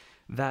you,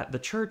 that the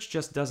church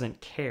just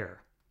doesn't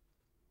care.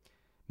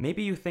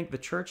 Maybe you think the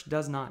church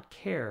does not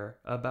care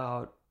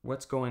about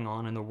what's going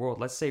on in the world.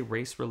 Let's say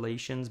race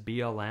relations,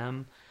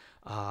 BLM,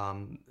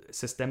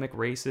 systemic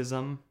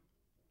racism,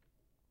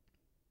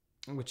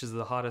 which is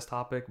the hottest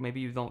topic. Maybe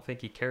you don't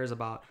think he cares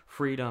about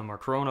freedom or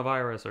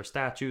coronavirus or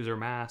statues or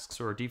masks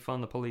or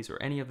defund the police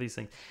or any of these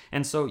things.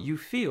 And so you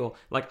feel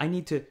like I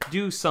need to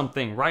do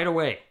something right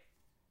away,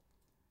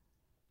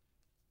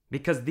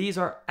 because these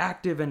are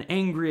active and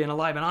angry and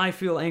alive, and I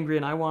feel angry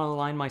and I want to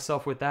align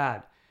myself with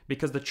that,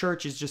 because the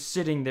church is just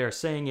sitting there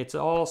saying it's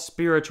all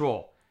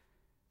spiritual.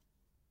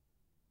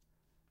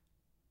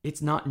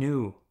 It's not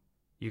new,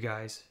 you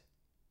guys.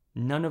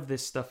 None of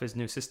this stuff is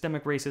new.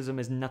 Systemic racism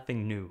is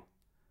nothing new.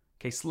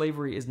 Okay,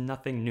 slavery is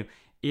nothing new.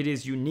 It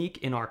is unique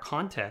in our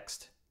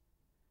context.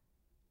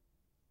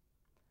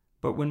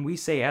 But when we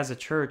say as a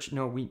church,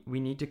 no, we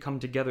need to come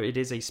together, it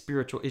is a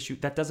spiritual issue,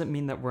 that doesn't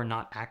mean that we're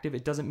not active.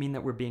 It doesn't mean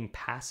that we're being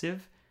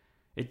passive.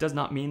 It does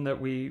not mean that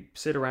we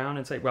sit around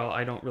and say, well,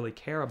 I don't really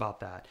care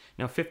about that.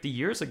 Now, 50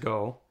 years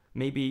ago,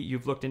 maybe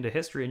you've looked into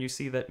history and you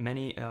see that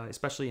many,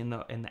 especially in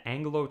the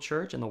Anglo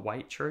church and the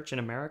white church in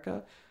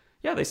America,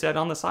 yeah, they sat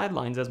on the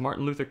sidelines as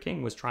Martin Luther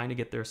King was trying to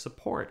get their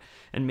support.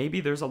 And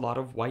maybe there's a lot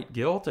of white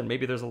guilt, and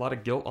maybe there's a lot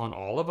of guilt on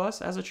all of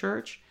us as a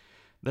church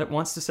that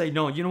wants to say,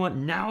 no, you know what?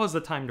 Now is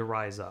the time to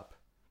rise up.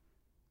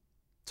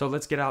 So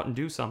let's get out and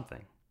do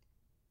something.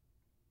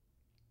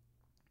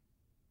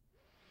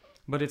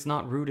 But it's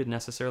not rooted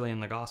necessarily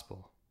in the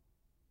gospel.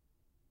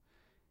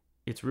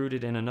 It's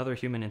rooted in another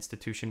human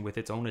institution with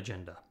its own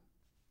agenda.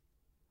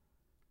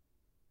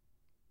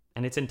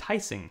 And it's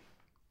enticing.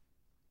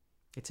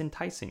 It's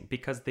enticing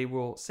because they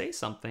will say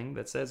something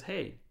that says,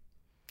 hey,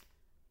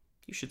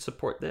 you should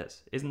support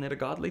this. Isn't it a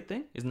godly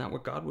thing? Isn't that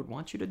what God would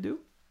want you to do?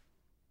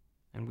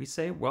 And we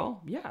say,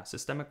 well, yeah,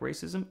 systemic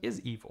racism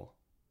is evil.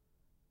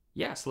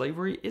 Yeah,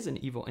 slavery is an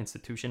evil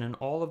institution, and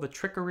all of the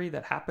trickery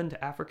that happened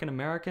to African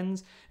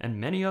Americans and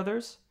many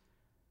others,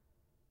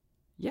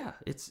 yeah,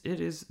 it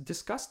is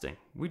disgusting.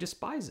 We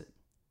despise it.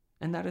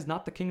 And that is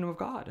not the kingdom of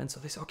God. And so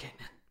they say, okay,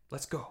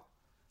 let's go.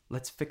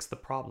 Let's fix the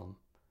problem.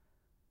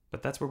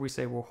 But that's where we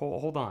say, well,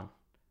 hold on.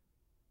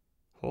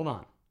 Hold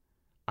on.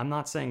 I'm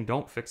not saying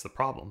don't fix the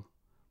problem,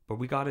 but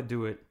we got to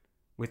do it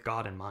with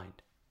God in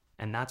mind.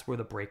 And that's where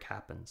the break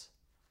happens.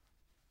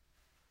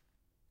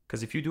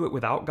 Because if you do it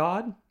without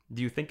God,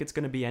 do you think it's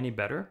going to be any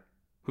better?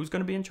 Who's going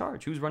to be in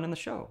charge? Who's running the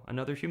show?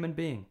 Another human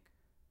being.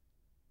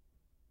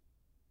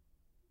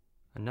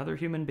 Another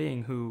human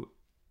being who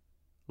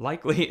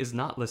likely is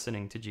not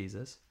listening to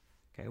Jesus.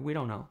 Okay, we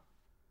don't know.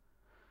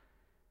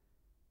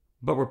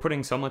 But we're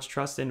putting so much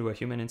trust into a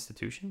human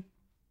institution?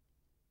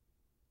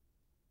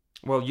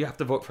 Well, you have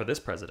to vote for this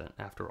president,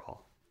 after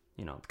all.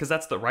 Because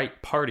that's the right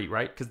party,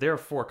 right? Because they're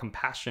for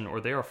compassion, or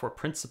they're for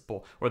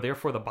principle, or they're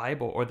for the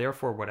Bible, or they're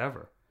for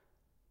whatever.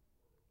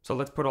 So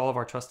let's put all of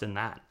our trust in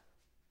that.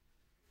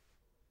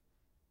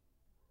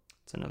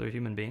 It's another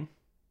human being.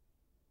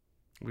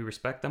 We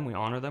respect them, we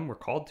honor them, we're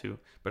called to.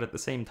 But at the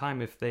same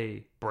time, if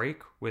they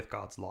break with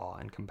God's law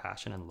and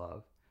compassion and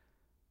love,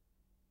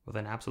 well,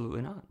 then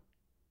absolutely not.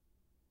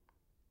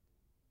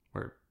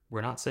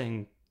 We're not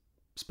saying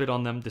spit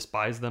on them,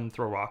 despise them,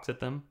 throw rocks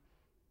at them.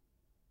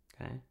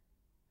 Okay?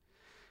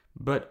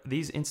 But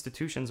these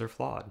institutions are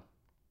flawed.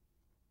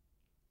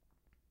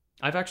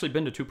 I've actually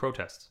been to 2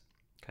 protests.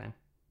 Okay?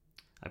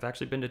 I've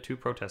actually been to 2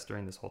 protests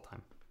during this whole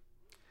time.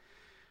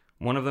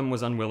 One of them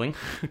was unwilling.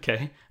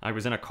 Okay? I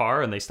was in a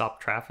car and they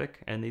stopped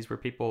traffic, and these were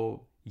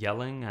people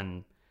yelling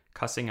and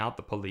cussing out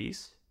the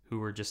police who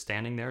were just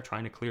standing there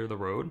trying to clear the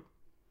road.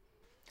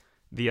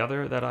 The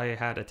other that I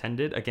had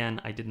attended, again,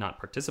 I did not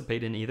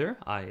participate in either.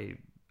 I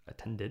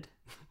attended.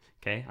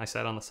 Okay? I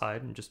sat on the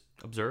side and just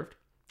observed.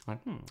 Like,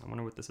 I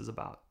wonder what this is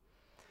about.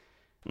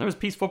 And there was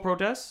peaceful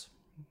protests,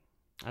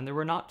 and there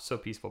were not so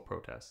peaceful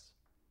protests.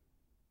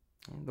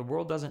 The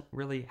world doesn't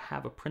really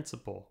have a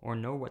principle or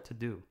know what to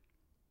do.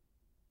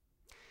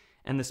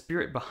 And the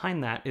spirit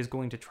behind that is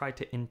going to try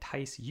to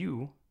entice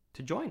you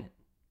to join it.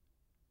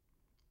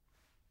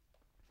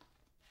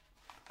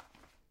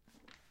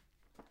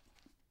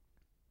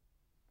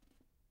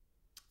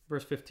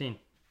 Verse 15.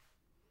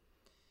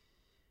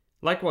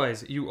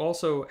 Likewise, you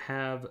also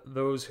have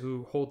those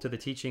who hold to the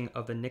teaching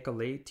of the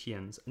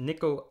Nicolaitans.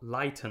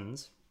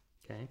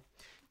 Okay,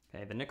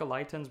 the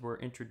Nicolaitans were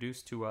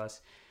introduced to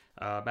us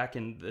back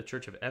in the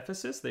Church of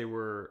Ephesus. They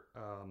were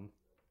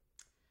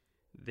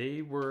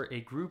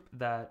a group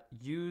that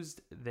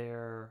used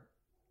their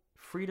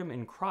freedom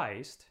in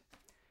Christ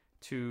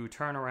to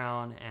turn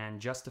around and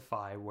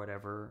justify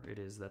whatever it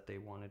is that they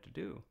wanted to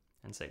do,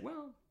 and say,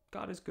 well,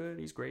 God is good,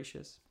 He's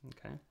gracious.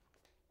 Okay.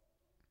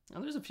 Now,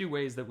 there's a few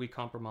ways that we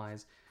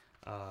compromise.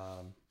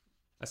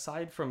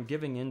 Aside from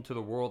giving in to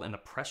the world and the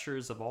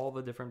pressures of all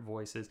the different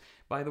voices.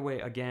 By the way,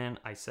 again,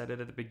 I said it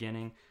at the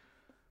beginning.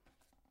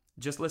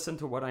 Just listen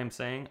to what I'm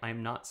saying.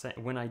 I'm not saying,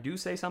 when I do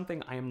say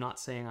something, I am not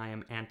saying I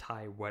am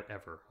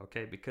anti-whatever,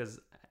 okay? Because,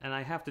 and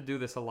I have to do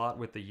this a lot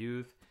with the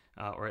youth,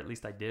 or at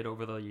least I did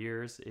over the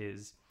years,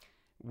 is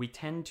we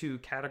tend to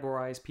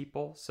categorize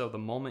people. So the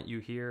moment you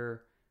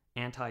hear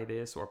anti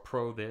this or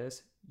pro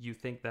this, you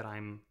think that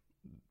I'm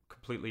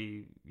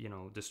completely,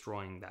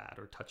 destroying that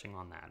or touching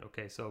on that.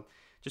 Okay, so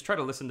just try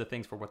to listen to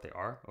things for what they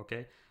are.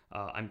 Okay,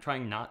 I'm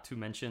trying not to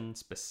mention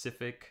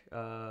specific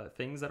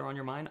things that are on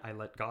your mind. I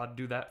let God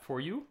do that for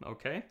you.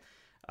 Okay,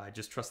 I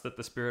just trust that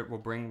the Spirit will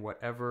bring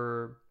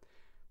whatever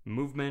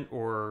movement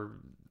or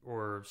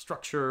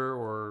structure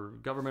or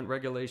government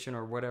regulation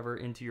or whatever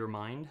into your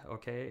mind.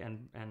 Okay,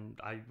 and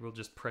I will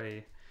just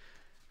pray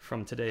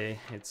from today,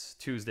 it's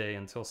Tuesday,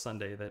 until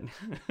Sunday, that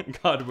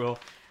God will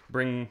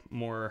bring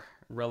more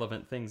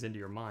relevant things into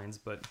your minds.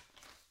 But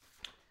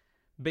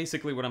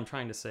basically what I'm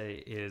trying to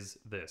say is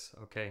this,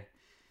 okay?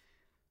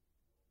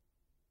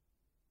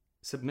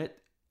 Submit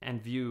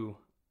and view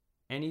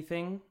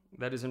anything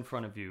that is in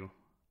front of you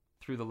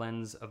through the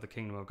lens of the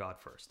kingdom of God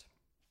first.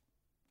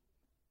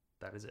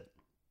 That is it,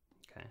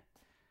 okay?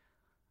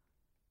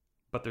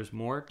 But there's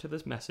more to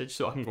this message,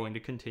 so I'm going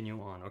to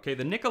continue on. Okay,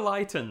 the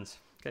Nicolaitans.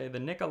 Okay, the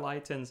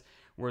Nicolaitans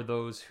were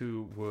those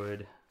who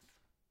would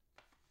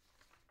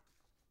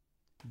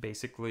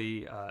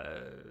basically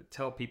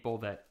tell people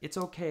that it's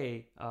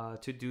okay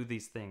to do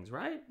these things,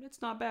 right?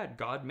 It's not bad.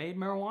 God made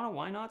marijuana.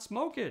 Why not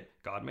smoke it?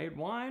 God made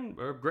wine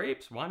or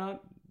grapes. Why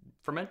not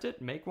ferment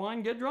it, make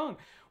wine, get drunk?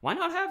 Why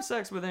not have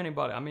sex with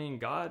anybody? I mean,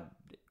 God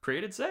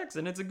created sex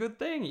and it's a good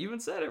thing. He even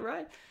said it,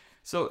 right?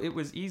 So it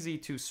was easy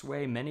to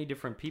sway many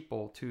different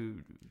people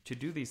to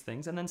do these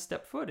things and then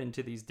step foot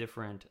into these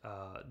different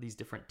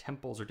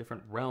temples or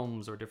different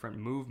realms or different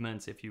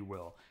movements, if you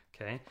will.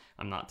 Okay,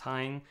 I'm not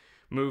tying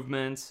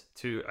movements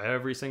to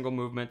every single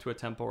movement to a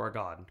temple or a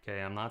god.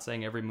 Okay, I'm not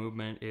saying every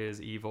movement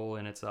is evil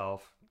in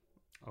itself.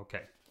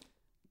 Okay,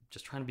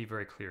 just trying to be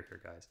very clear here,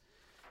 guys.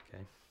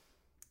 Okay,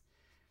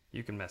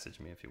 you can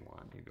message me if you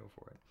want. You go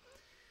for it.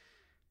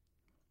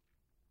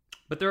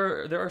 But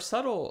there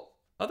are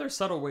other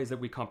subtle ways that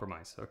we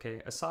compromise,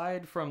 okay?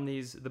 Aside from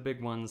the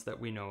big ones that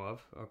we know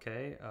of,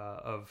 okay?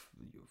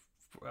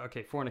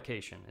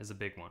 Fornication is a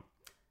big one.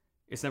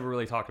 It's never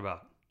really talked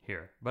about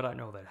here, but I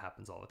know that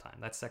happens all the time.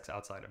 That's sex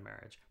outside of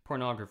marriage.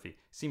 Pornography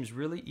seems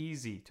really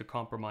easy to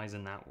compromise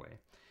in that way.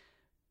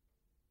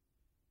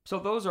 So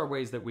those are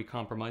ways that we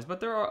compromise, but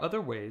there are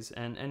other ways,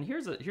 and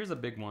here's a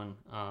big one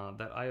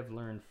that I have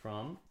learned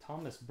from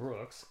Thomas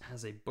Brooks.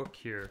 Has a book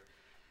here.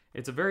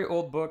 It's a very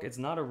old book. It's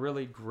not a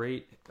really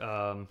great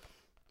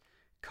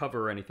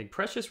cover or anything.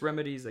 Precious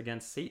Remedies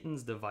Against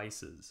Satan's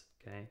Devices.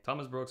 Okay,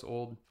 Thomas Brooks,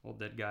 old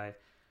dead guy.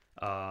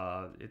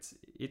 It's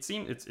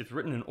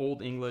written in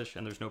Old English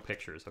and there's no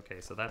pictures. Okay,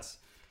 so that's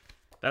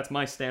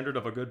my standard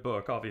of a good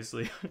book,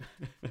 obviously.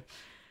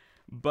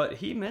 But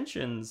he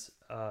mentions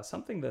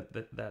something that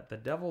the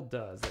devil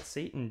does, that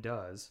Satan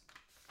does.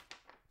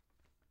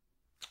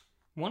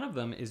 One of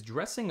them is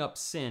dressing up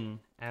sin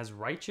as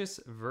righteous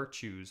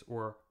virtues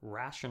or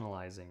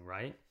rationalizing,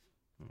 right?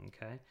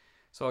 Okay.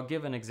 So I'll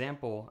give an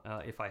example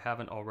if I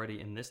haven't already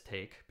in this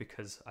take,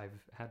 because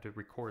I've had to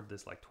record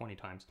this like 20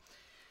 times,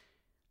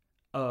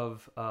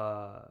 of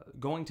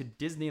going to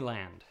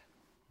Disneyland,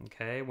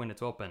 okay, when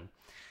it's open,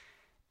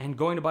 and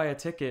going to buy a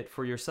ticket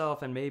for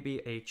yourself and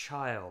maybe a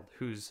child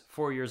who's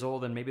 4 years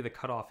old, and maybe the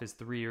cutoff is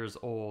 3 years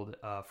old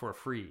for a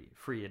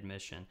free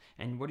admission.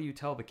 And what do you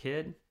tell the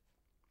kid?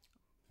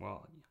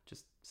 Well,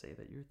 just say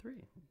that you're 3.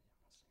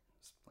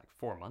 It's like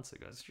 4 months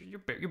ago.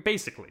 You're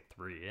basically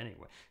 3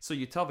 anyway. So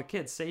you tell the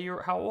kid, say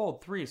you're how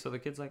old? 3. So the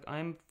kid's like,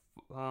 I'm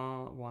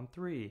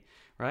 3,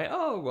 right?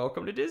 Oh,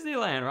 welcome to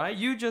Disneyland, right?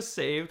 You just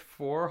saved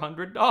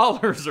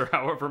 $400 or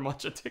however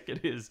much a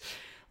ticket is,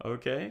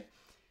 okay?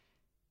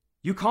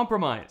 You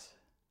compromise.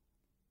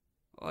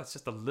 Well, it's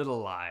just a little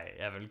lie,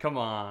 Evan. Come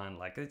on,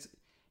 like it's.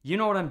 You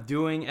know what I'm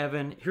doing,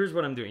 Evan? Here's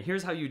what I'm doing.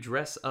 Here's how you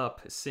dress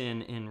up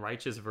sin in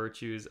righteous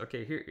virtues.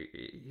 Okay,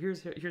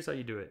 here's how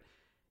you do it.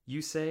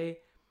 You say,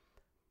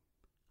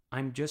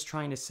 I'm just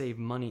trying to save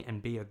money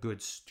and be a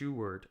good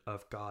steward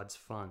of God's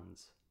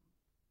funds.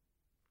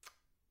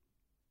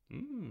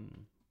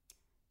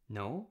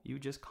 No, you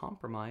just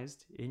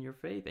compromised in your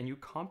faith, and you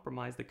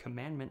compromised the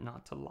commandment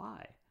not to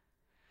lie.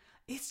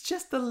 It's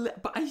just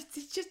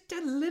it's just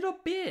a little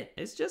bit.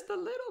 It's just a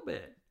little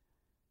bit.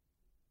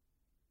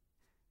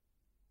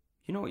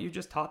 You know what you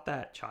just taught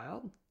that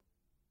child?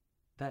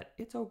 That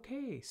it's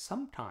okay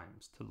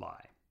sometimes to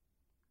lie.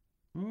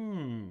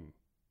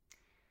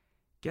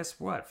 Guess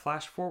what?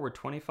 Flash forward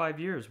 25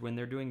 years when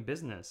they're doing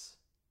business.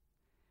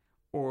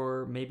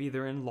 Or maybe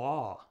they're in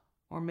law.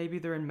 Or maybe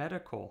they're in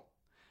medical.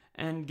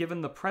 And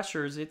given the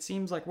pressures, it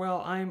seems like,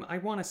 well, I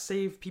want to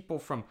save people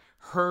from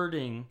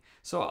hurting,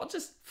 so I'll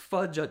just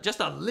fudge just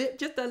a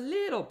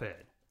little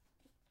bit.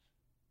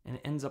 And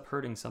it ends up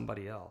hurting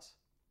somebody else.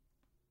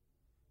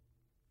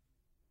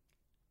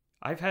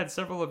 I've had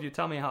several of you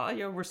tell me how,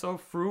 yeah, we're so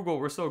frugal,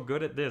 we're so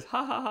good at this.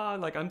 Ha ha ha,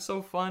 like I'm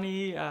so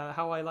funny,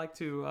 how I like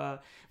to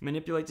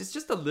manipulate. It's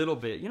just a little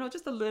bit,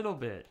 just a little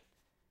bit.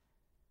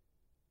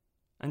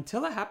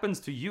 Until it happens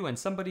to you and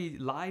somebody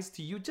lies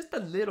to you just a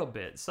little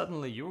bit,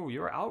 suddenly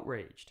you're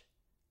outraged.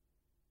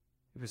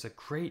 It was a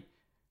great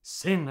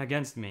sin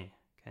against me,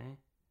 okay?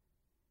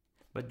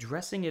 But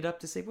dressing it up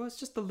to say, well, it's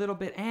just a little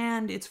bit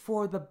and it's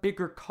for the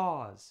bigger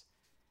cause.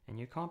 And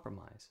you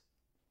compromise.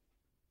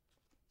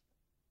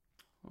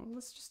 Well,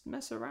 let's just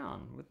mess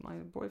around with my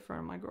boyfriend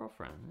or my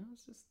girlfriend.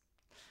 It's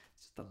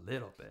just a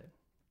little bit.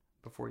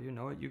 Before you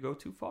know it, you go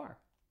too far.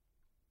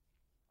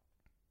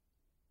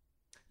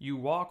 You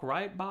walk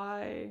right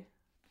by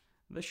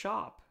the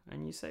shop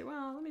and you say,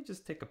 well, let me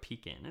just take a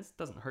peek in. It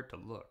doesn't hurt to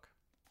look.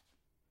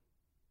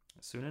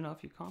 Soon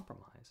enough, you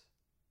compromise.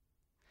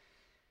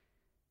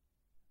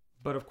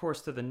 But of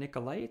course, to the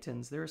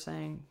Nicolaitans, they're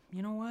saying,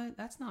 you know what?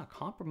 That's not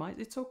compromise.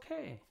 It's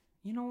okay.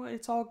 You know what?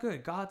 It's all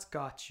good. God's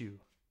got you.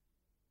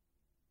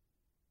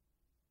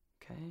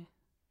 Okay?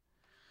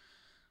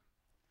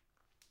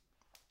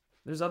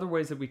 There's other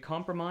ways that we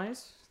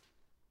compromise.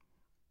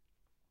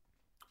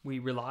 We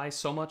rely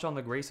so much on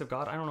the grace of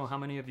God. I don't know how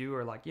many of you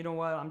are like, you know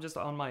what?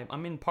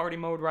 I'm in party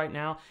mode right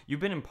now. You've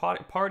been in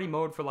party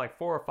mode for like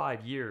 4 or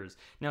 5 years.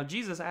 Now,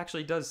 Jesus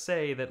actually does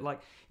say that,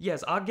 like,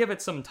 yes, I'll give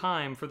it some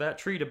time for that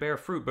tree to bear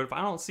fruit, but if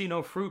I don't see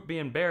no fruit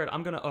being bared,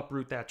 I'm going to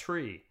uproot that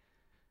tree.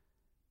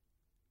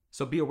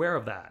 So be aware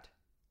of that.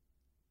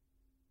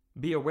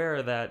 Be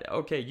aware that,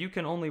 okay, you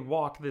can only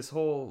walk this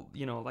whole,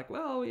 like,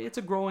 well, it's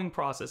a growing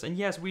process. And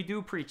yes, we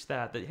do preach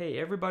that hey,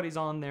 everybody's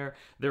on their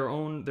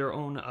own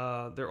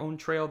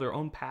trail, their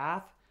own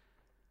path.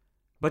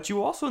 But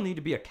you also need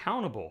to be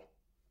accountable.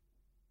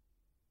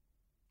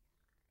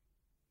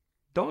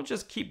 Don't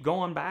just keep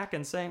going back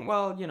and saying,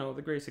 well,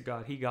 the grace of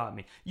God, he got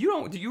me.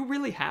 Do you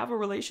really have a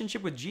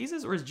relationship with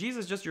Jesus, or is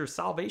Jesus just your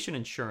salvation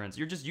insurance?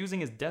 You're just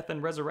using his death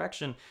and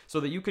resurrection so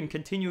that you can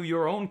continue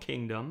your own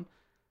kingdom,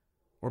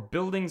 or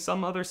building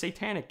some other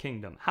satanic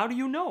kingdom? How do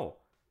you know?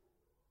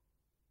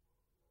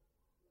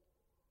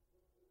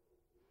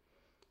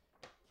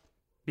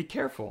 Be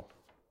careful.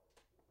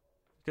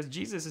 Because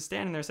Jesus is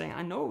standing there saying,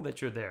 I know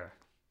that you're there.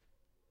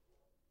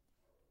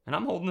 And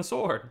I'm holding the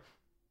sword.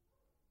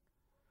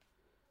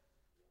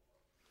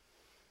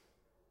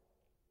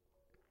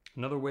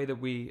 Another way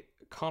that we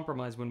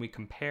compromise when we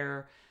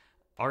compare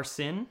our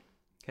sin,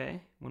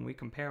 okay? When we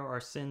compare our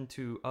sin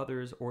to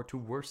others or to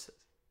worse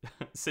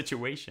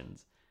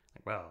situations.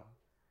 Like, well,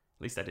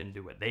 at least I didn't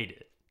do what they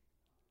did.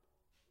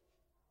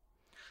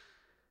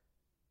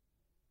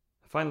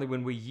 Finally,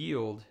 when we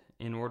yield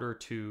in order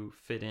to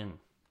fit in,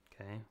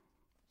 okay?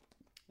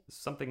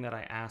 Something that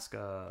I ask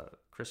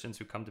Christians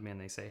who come to me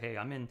and they say, hey,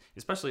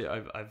 especially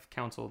I've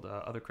counseled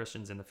other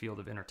Christians in the field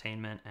of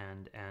entertainment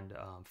and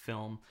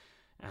film,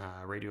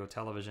 radio,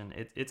 television.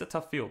 It's a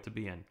tough field to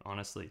be in,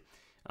 honestly.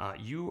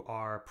 You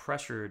are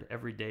pressured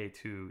every day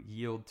to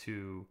yield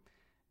to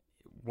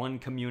one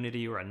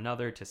community or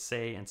another to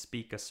say and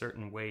speak a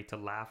certain way, to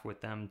laugh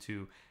with them,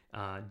 to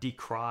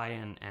decry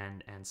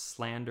and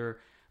slander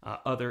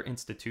other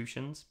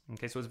institutions.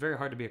 Okay, so it's very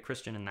hard to be a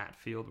Christian in that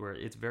field where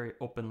it's very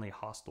openly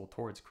hostile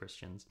towards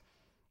Christians.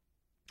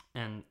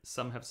 And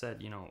some have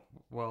said,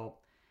 well,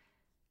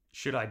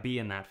 should I be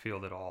in that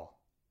field at all?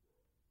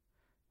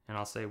 And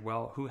I'll say,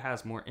 well, who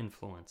has more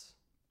influence?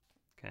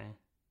 Okay.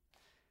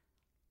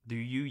 Do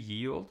you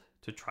yield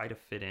to try to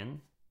fit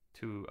in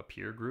to a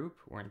peer group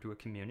or into a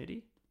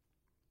community?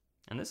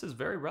 And this is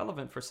very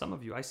relevant for some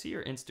of you. I see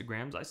your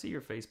Instagrams, I see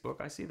your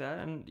Facebook, I see that.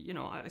 And,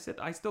 I said,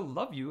 I still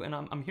love you, and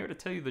I'm here to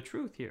tell you the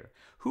truth here.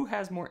 Who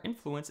has more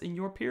influence in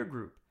your peer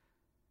group?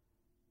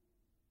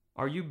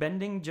 Are you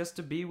bending just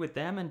to be with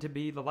them and to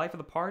be the life of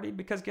the party?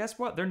 Because guess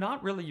what? They're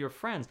not really your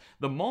friends.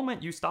 The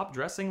moment you stop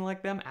dressing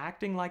like them,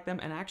 acting like them,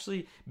 and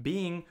actually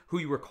being who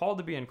you were called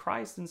to be in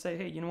Christ and say,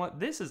 hey, you know what?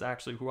 This is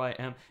actually who I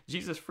am.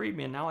 Jesus freed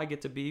me, and now I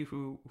get to be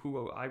who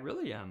I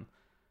really am.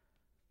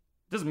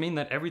 Doesn't mean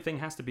that everything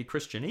has to be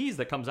Christianese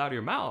that comes out of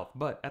your mouth,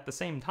 but at the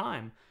same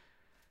time,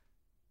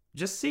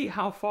 just see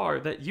how far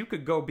that you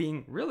could go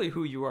being really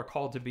who you are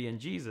called to be in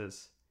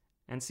Jesus,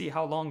 and see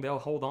how long they'll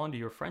hold on to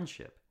your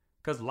friendship.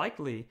 Because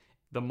likely,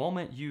 the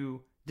moment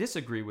you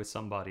disagree with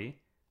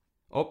somebody,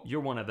 oh, you're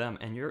one of them,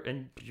 and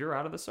you're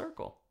out of the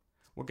circle.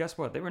 Well, guess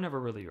what? They were never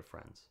really your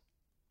friends.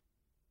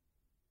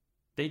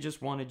 They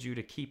just wanted you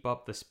to keep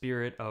up the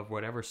spirit of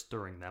whatever's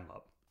stirring them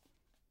up.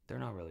 They're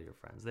not really your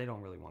friends. They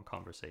don't really want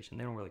conversation.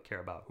 They don't really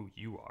care about who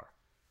you are.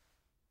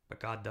 But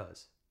God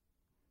does.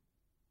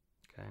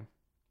 Okay?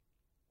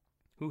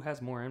 Who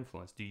has more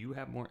influence? Do you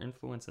have more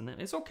influence than them?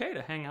 It's okay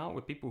to hang out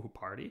with people who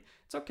party.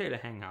 It's okay to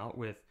hang out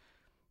with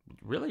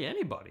really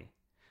anybody.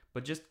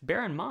 But just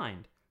bear in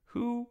mind,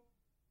 who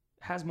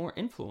has more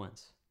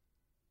influence?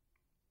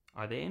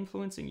 Are they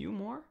influencing you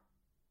more?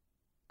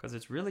 Because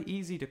it's really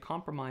easy to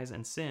compromise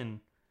and sin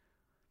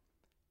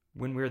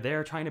when we're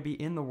there trying to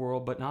be in the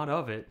world but not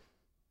of it.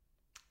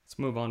 Let's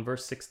move on.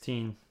 Verse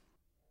 16.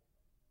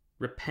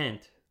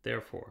 Repent,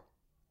 therefore.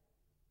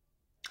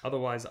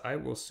 Otherwise, I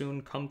will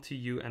soon come to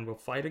you and will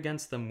fight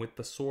against them with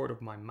the sword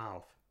of my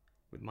mouth,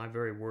 with my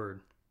very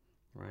word.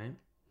 Right?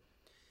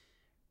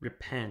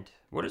 Repent.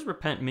 What does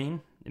repent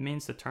mean? It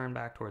means to turn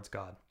back towards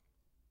God.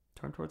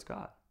 Turn towards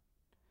God.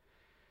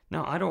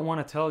 Now, I don't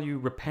want to tell you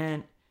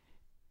repent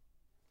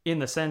in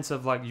the sense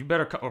of like, you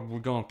better come, or we're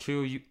going to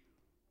kill you.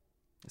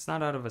 It's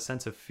not out of a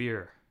sense of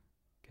fear.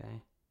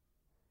 Okay?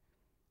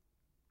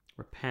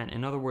 Repent.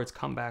 In other words,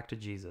 come back to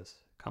Jesus.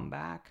 Come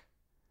back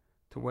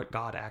to what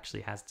God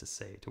actually has to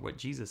say, to what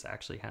Jesus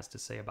actually has to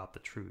say about the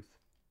truth.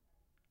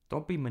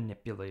 Don't be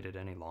manipulated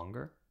any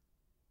longer.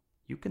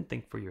 You can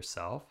think for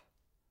yourself,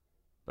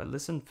 but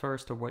listen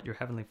first to what your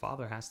Heavenly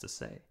Father has to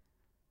say.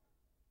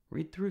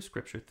 Read through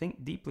Scripture.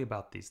 Think deeply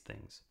about these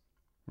things.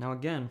 Now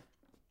again,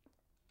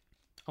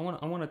 I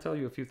want to tell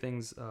you a few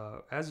things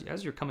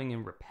as you're coming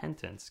in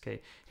repentance.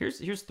 Okay,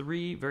 here's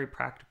 3 very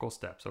practical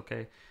steps.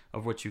 Okay,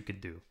 of what you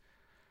could do.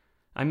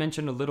 I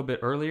mentioned a little bit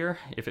earlier,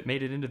 if it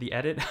made it into the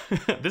edit,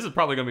 this is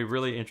probably going to be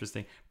really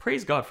interesting.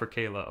 Praise God for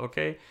Kayla,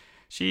 okay?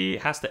 She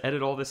has to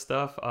edit all this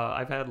stuff.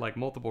 I've had like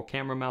multiple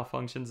camera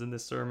malfunctions in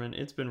this sermon.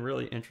 It's been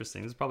really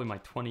interesting. This is probably my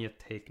 20th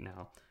take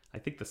now. I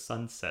think the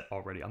sun's set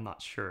already. I'm not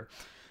sure.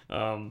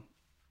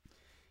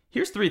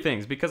 Here's 3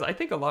 things, because I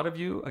think a lot of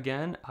you,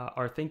 again,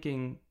 are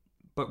thinking,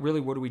 but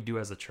really, what do we do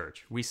as a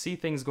church? We see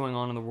things going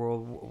on in the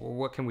world.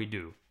 What can we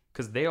do?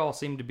 Because they all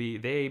seem to be,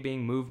 they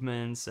being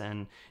movements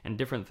and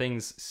different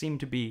things, seem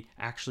to be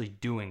actually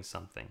doing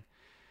something.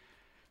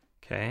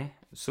 Okay,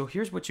 so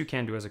here's what you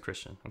can do as a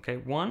Christian. Okay,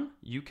 1,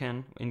 you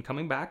can, in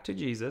coming back to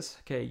Jesus,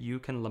 okay, you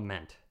can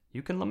lament.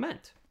 You can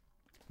lament.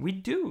 We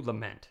do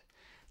lament.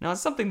 Now,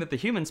 it's something that the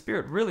human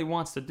spirit really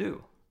wants to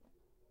do.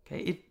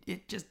 Okay,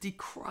 it just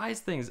decries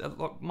things.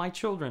 Look, my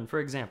children,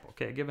 for example,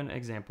 okay, give an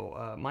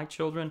example. My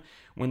children,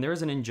 when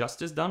there's an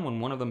injustice done,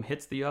 when one of them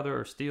hits the other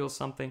or steals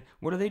something,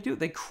 what do?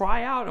 They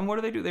cry out, and what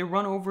do? They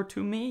run over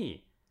to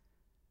me.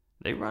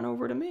 They run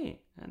over to me,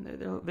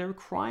 and they're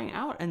crying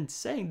out and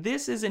saying,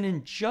 this is an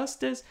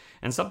injustice.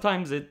 And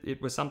sometimes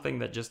it was something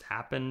that just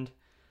happened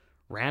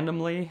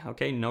randomly.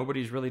 Okay,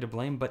 nobody's really to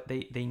blame, but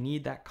they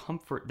need that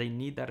comfort. They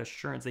need that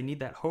assurance. They need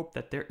that hope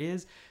that there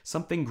is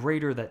something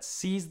greater that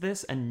sees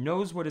this and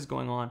knows what is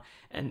going on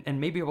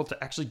and may be able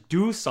to actually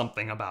do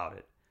something about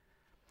it.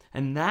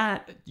 And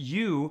that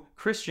you,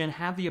 Christian,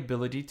 have the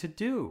ability to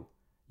do.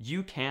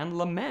 You can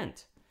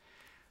lament.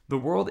 The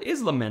world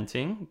is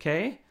lamenting,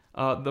 okay?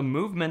 The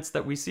movements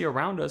that we see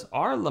around us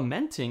are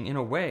lamenting in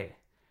a way,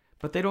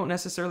 but they don't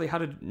necessarily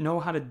know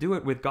how to do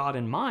it with God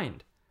in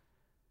mind.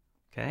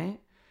 Okay?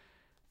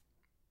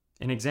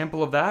 An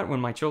example of that, when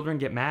my children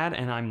get mad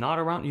and I'm not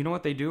around, you know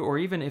what they do? Or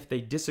even if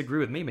they disagree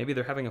with me, maybe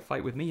they're having a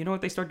fight with me, you know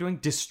what they start doing?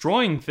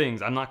 Destroying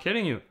things. I'm not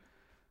kidding you.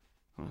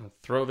 I'm going to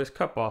throw this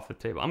cup off the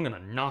table. I'm going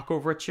to knock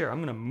over a chair. I'm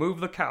going to move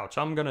the couch.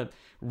 I'm going to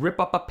rip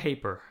up a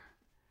paper.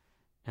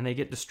 And they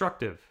get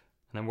destructive.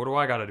 And then what do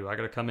I got to do? I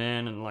got to come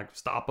in and like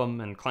stop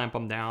them and clamp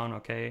them down.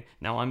 Okay,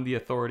 now I'm the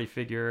authority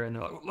figure, and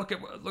they're like, look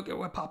at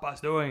what Papa's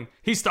doing.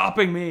 He's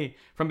stopping me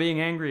from being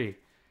angry.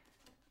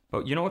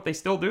 But you know what they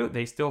still do?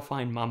 They still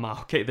find Mama.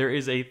 Okay, there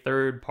is a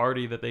third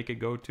party that they could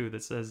go to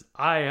that says,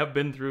 I have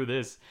been through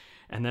this.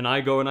 And then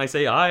I go and I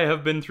say, I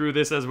have been through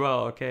this as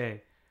well.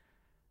 Okay.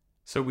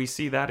 So we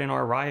see that in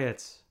our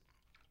riots.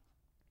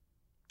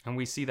 And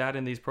we see that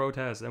in these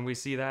protests. And we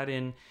see that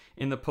in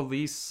the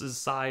police's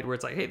side where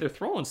it's like, hey, they're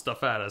throwing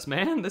stuff at us,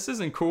 man. This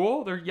isn't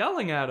cool. They're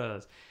yelling at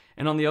us.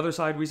 And on the other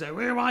side, we say,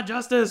 we want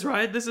justice,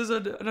 right? This is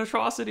an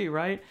atrocity,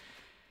 right?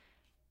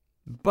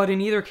 But in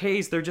either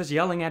case, they're just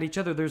yelling at each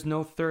other. There's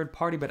no third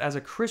party. But as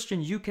a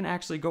Christian, you can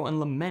actually go and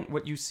lament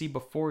what you see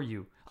before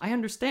you. I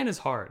understand it's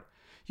hard.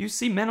 You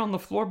see men on the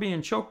floor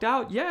being choked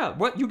out. Yeah,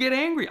 what? You get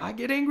angry. I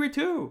get angry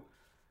too.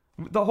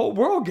 The whole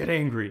world get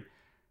angry.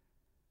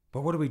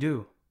 But what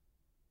do?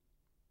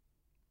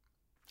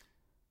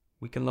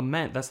 We can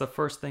lament. That's the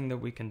first thing that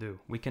we can do.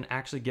 We can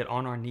actually get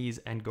on our knees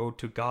and go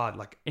to God,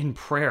 like in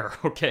prayer,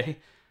 okay?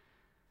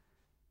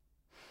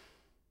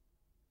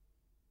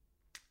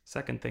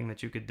 Second thing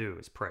that you could do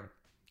is pray.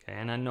 Okay,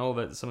 and I know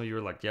that some of you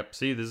are like, yep,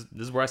 see, this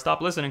is where I stop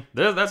listening.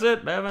 That's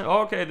it, Evan.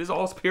 Okay, this is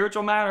all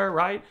spiritual matter,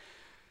 right?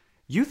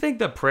 You think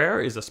that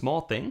prayer is a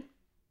small thing?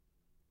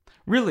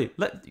 Really,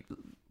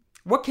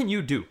 what can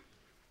you do?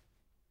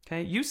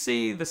 Okay, you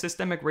see the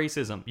systemic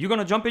racism. You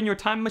gonna jump in your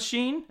time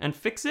machine and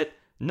fix it?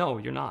 No,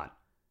 you're not.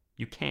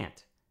 You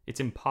can't.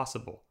 It's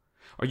impossible.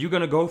 Are you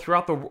going to go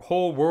throughout the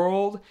whole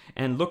world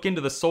and look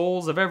into the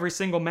souls of every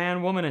single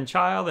man, woman, and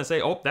child and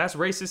say, oh, that's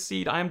racist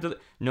seed.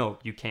 No,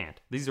 you can't.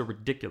 These are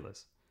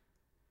ridiculous.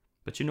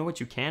 But you know what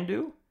you can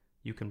do?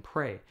 You can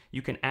pray.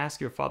 You can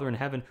ask your Father in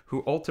heaven,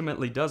 who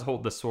ultimately does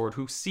hold the sword,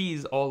 who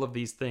sees all of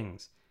these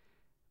things,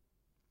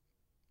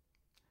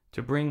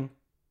 to bring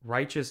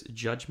righteous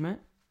judgment,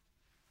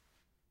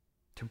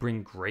 to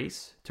bring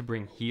grace, to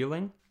bring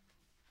healing.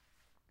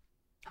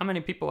 How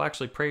many people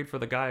actually prayed for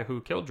the guy who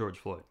killed George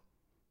Floyd?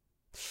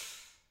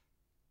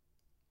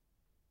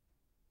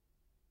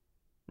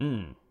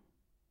 No,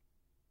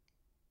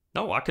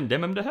 I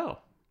condemn him to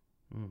hell.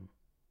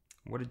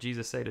 What did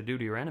Jesus say to do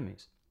to your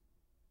enemies?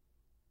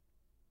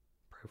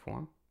 Pray for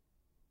him.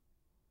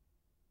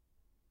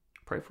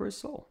 Pray for his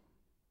soul.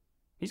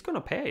 He's going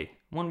to pay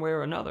one way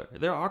or another.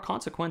 There are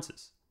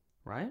consequences,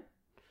 right?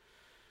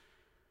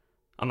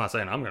 I'm not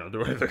saying I'm going to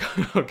do anything.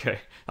 Okay,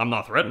 I'm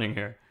not threatening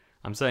here.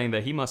 I'm saying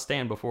that he must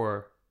stand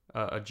before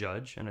a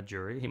judge and a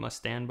jury. He must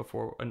stand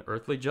before an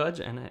earthly judge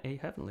and a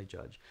heavenly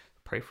judge.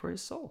 Pray for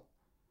his soul.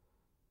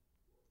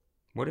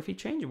 What if he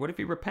changes? What if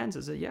he repents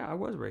and says, yeah, I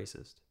was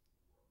racist?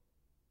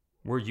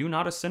 Were you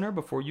not a sinner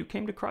before you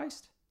came to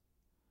Christ?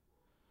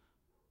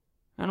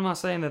 And I'm not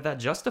saying that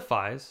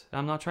justifies.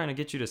 I'm not trying to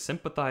get you to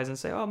sympathize and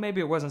say, oh,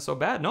 maybe it wasn't so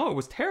bad. No, it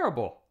was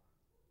terrible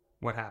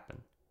what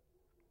happened.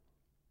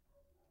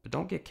 But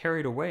don't get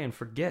carried away and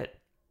forget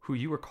who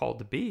you were called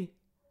to be.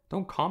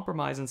 Don't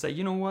compromise and say,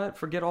 you know what?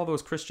 Forget all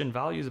those Christian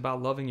values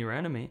about loving your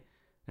enemy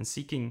and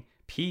seeking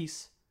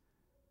peace.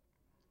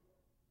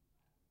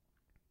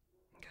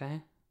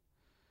 Okay?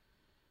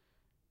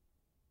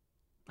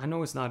 I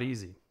know it's not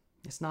easy.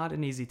 It's not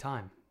an easy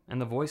time. And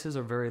the voices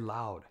are very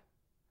loud.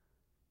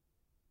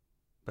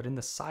 But in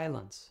the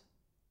silence,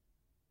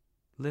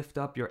 lift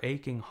up your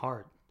aching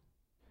heart.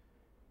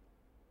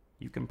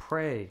 You can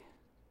pray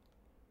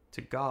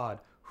to God,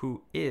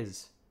 who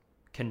is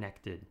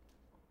connected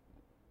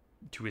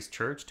to his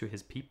church, to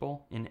his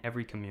people in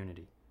every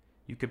community.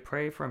 You could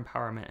pray for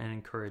empowerment and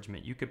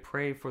encouragement. You could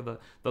pray for the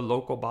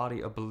local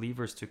body of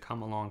believers to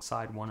come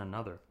alongside one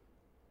another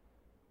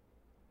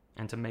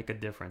and to make a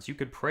difference. You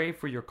could pray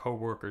for your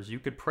coworkers. You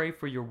could pray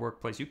for your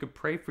workplace. You could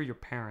pray for your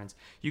parents.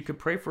 You could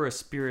pray for a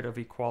spirit of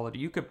equality.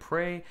 You could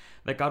pray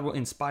that God will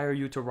inspire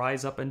you to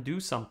rise up and do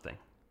something.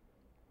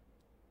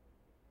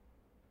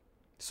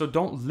 So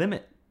don't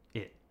limit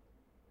it.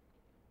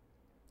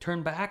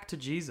 Turn back to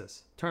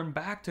Jesus. Turn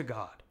back to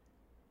God.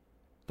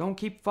 Don't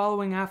keep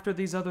following after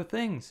these other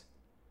things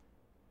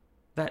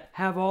that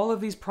have all of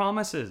these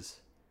promises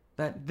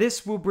that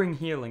this will bring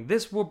healing,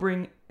 this will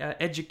bring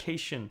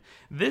education,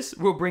 this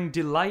will bring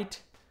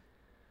delight.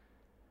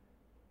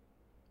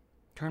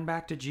 Turn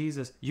back to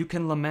Jesus. You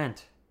can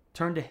lament.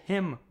 Turn to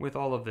him with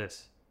all of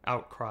this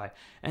outcry,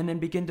 and then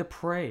begin to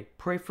pray.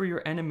 Pray for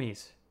your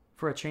enemies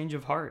for a change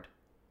of heart.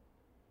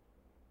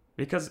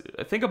 Because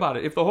think about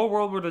it. If the whole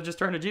world were to just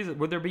turn to Jesus,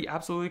 would there be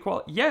absolute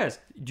equality? Yes.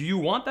 Do you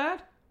want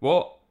that?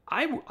 Well,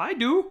 I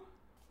do.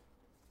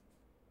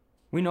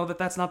 We know that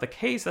that's not the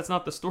case. That's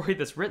not the story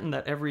that's written,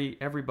 that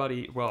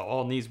everybody, well,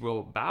 all knees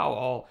will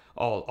bow,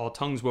 all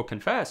tongues will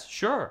confess,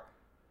 sure.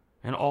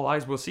 And all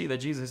eyes will see that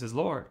Jesus is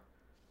Lord.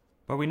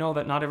 But we know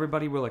that not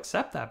everybody will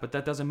accept that, but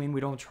that doesn't mean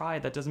we don't try.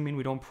 That doesn't mean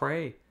we don't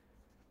pray.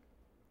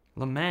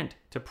 Lament,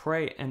 to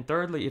pray. And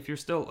thirdly, if you're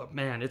still,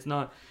 man, it's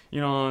not,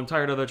 I'm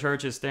tired of the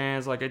church's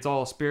stance, like it's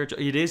all spiritual.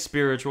 It is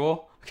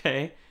spiritual,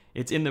 okay?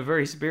 It's in the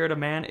very spirit of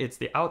man. It's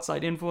the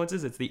outside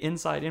influences. It's the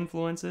inside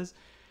influences.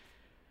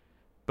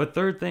 But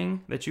third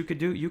thing that you could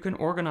do, you can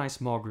organize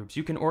small groups.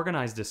 You can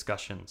organize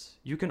discussions.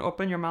 You can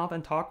open your mouth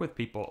and talk with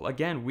people.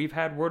 Again, we've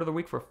had Word of the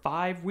Week for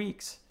 5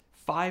 weeks.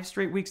 5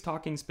 straight weeks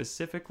talking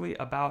specifically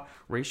about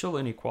racial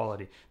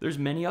inequality. There's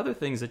many other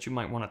things that you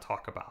might want to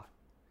talk about.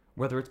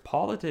 Whether it's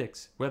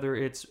politics, whether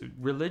it's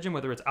religion,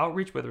 whether it's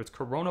outreach, whether it's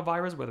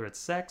coronavirus, whether it's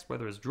sex,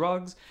 whether it's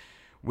drugs.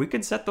 We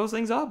can set those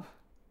things up.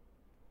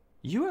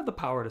 You have the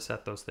power to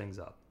set those things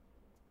up.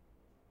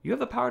 You have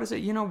the power to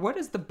say, what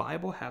does the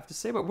Bible have to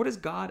say about it? What does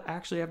God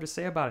actually have to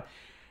say about it?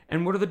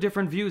 And what are the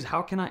different views?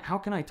 How can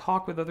I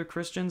talk with other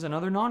Christians and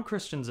other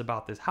non-Christians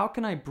about this? How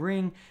can I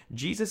bring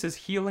Jesus'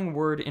 healing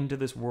word into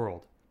this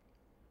world?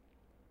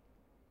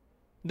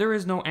 There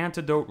is no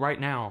antidote right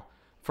now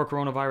for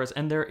coronavirus,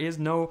 and there is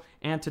no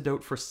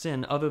antidote for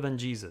sin other than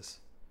Jesus.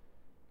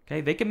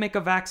 Okay, they can make a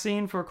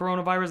vaccine for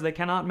coronavirus. They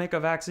cannot make a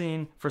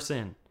vaccine for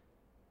sin.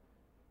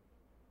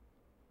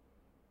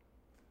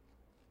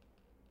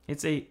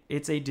 It's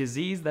a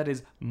disease that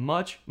is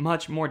much,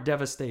 much more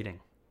devastating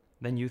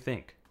than you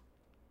think.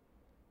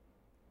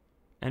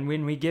 And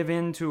when we give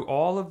in to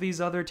all of these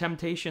other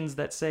temptations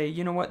that say,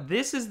 you know what,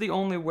 this is the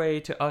only way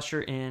to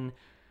usher in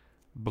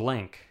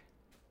blank.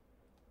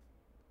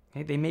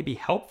 Okay, they may be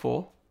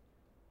helpful,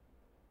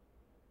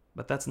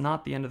 but that's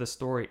not the end of the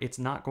story. It's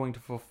not going to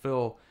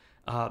fulfill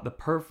the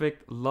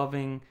perfect,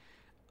 loving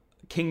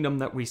kingdom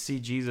that we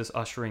see Jesus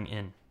ushering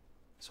in.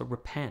 So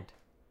repent.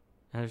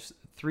 And there's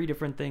 3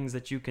 different things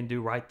that you can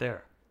do right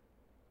there.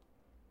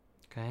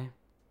 Okay?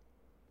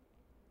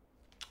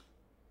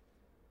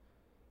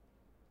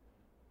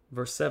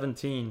 Verse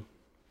 17.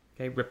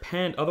 Okay,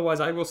 repent, otherwise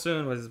I will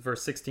soon, was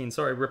verse 16,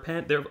 sorry,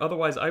 repent,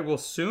 otherwise I will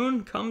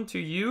soon come to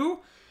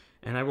you,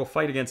 and I will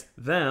fight against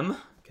them,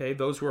 okay,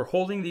 those who are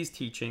holding these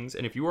teachings.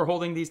 And if you are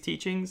holding these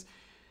teachings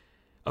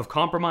of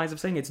compromise, of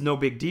saying it's no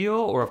big deal,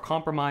 or of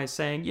compromise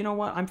saying, you know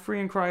what, I'm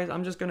free in Christ,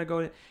 I'm just going to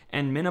go,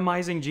 and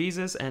minimizing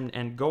Jesus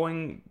and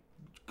going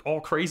all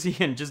crazy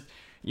and just,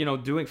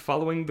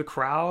 following the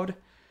crowd.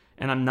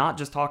 And I'm not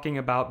just talking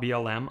about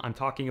BLM. I'm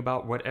talking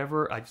about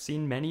whatever. I've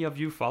seen many of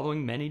you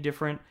following many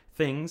different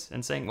things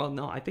and saying, well,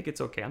 no, I think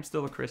it's okay. I'm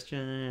still a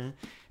Christian,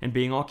 and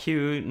being all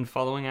cute and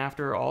following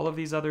after all of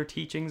these other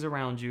teachings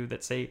around you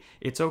that say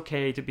it's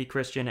okay to be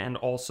Christian and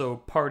also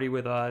party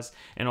with us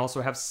and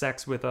also have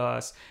sex with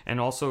us and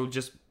also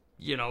just,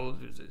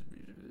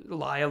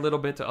 lie a little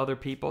bit to other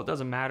people. It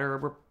doesn't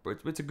matter.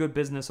 It's a good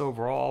business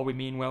overall. We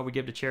mean well. We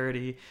give to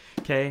charity.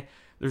 Okay.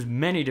 There's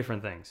many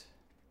different things.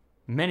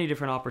 Many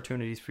different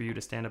opportunities for you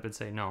to stand up and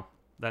say, no,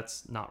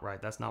 that's not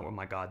right. That's not what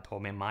my God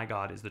told me. My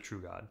God is the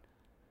true God.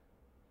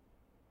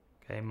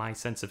 Okay, my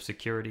sense of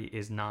security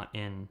is not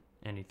in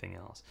anything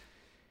else.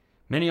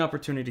 Many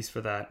opportunities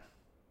for that.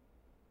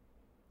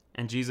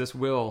 And Jesus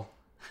will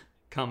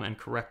come and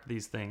correct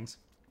these things.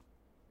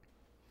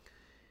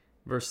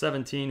 Verse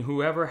 17,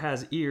 whoever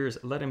has ears,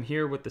 let him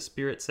hear what the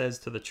Spirit says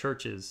to the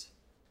churches.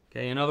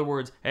 Okay, in other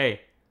words,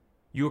 hey,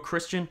 you a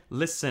Christian?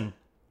 Listen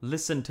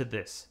to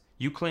this.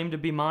 You claim to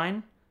be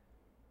mine?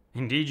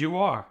 Indeed you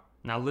are.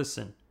 Now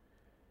listen.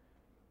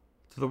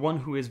 To the one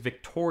who is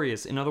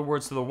victorious, in other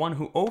words, to the one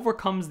who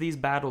overcomes these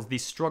battles,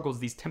 these struggles,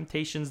 these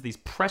temptations, these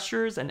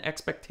pressures and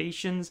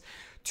expectations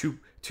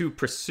to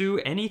pursue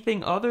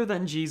anything other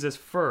than Jesus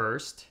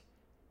first,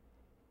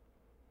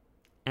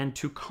 and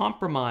to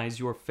compromise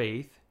your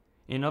faith,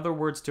 in other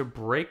words, to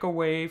break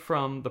away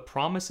from the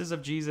promises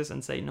of Jesus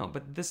and say, no,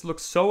 but this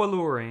looks so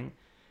alluring,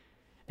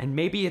 and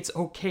maybe it's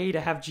okay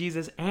to have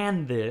Jesus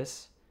and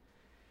this.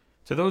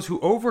 To those who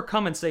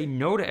overcome and say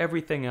no to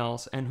everything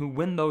else and who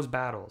win those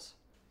battles.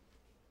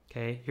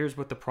 Okay, here's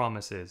what the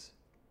promise is.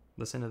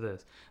 Listen to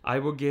this. I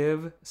will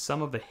give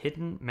some of the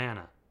hidden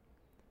manna.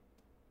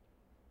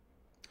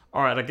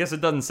 All right, I guess it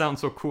doesn't sound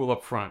so cool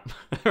up front.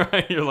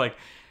 Right? You're like,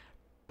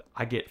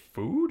 I get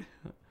food?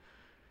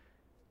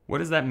 What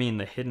does that mean,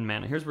 the hidden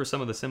manna? Here's where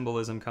some of the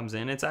symbolism comes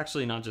in. It's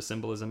actually not just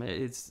symbolism. It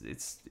is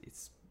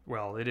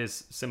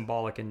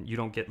symbolic, and you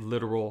don't get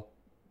literal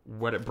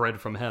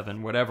bread from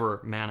heaven, whatever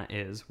manna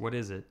is. What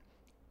is it?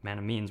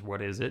 Manna means, what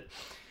is it?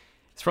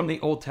 It's from the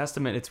Old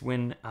Testament. It's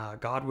when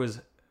God was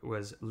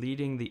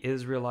leading the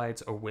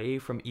Israelites away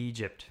from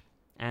Egypt.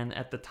 And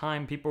at the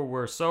time, people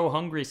were so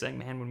hungry, saying,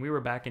 man, when we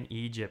were back in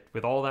Egypt,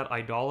 with all that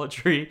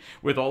idolatry,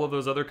 with all of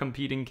those other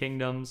competing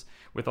kingdoms,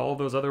 with all of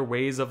those other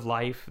ways of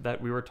life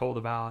that we were told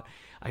about,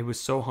 I was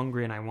so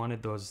hungry and I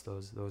wanted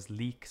those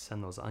leeks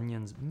and those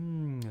onions.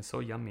 So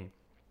yummy.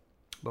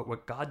 But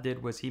what God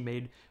did was he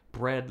made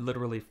bread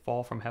literally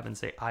fall from heaven,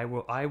 say, I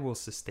will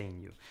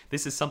sustain you.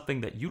 This is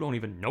something that you don't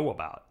even know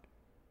about.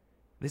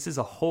 This is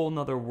a whole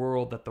nother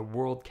world that the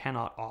world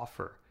cannot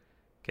offer.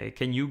 Okay,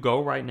 can you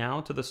go right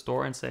now to the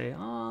store and say,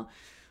 oh,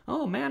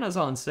 manna's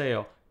on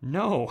sale?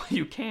 No,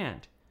 you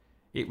can't.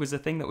 It was a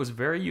thing that was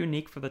very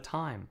unique for the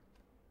time.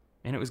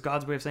 And it was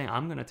God's way of saying,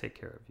 I'm going to take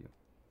care of you.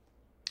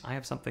 I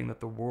have something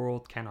that the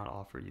world cannot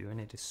offer you, and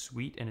it is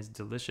sweet and it's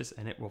delicious,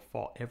 and it will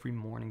fall every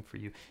morning for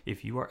you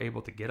if you are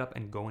able to get up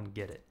and go and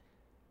get it.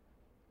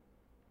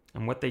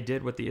 And what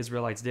the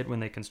Israelites did when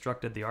they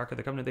constructed the Ark of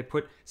the Covenant, they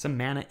put some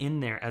manna in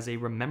there as a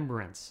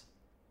remembrance.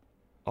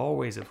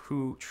 always of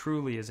who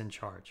truly is in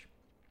charge.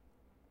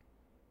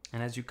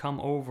 And as you come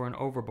over and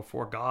over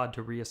before God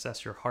to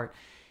reassess your heart,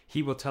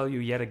 He will tell you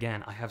yet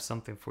again, I have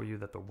something for you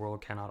that the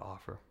world cannot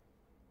offer.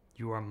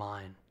 You are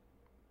mine.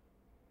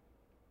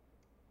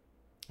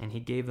 And He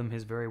gave them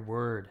His very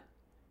word.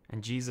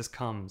 And Jesus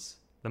comes,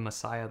 the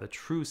Messiah, the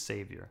true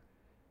Savior,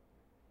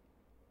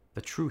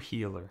 the true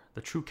healer,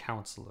 the true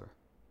counselor,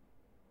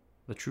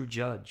 the true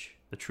judge,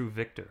 the true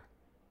victor,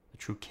 the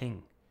true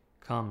king,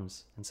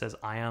 comes and says,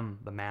 I am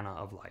the manna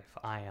of life.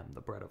 I am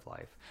the bread of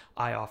life.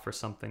 I offer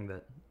something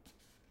that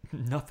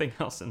nothing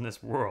else in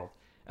this world,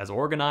 as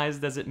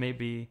organized as it may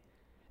be,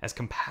 as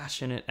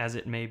compassionate as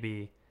it may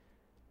be,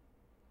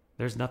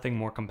 there's nothing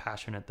more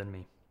compassionate than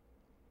me.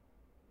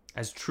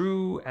 As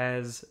true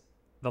as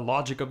the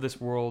logic of this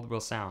world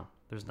will sound,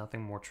 there's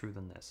nothing more true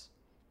than this,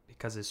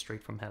 because it's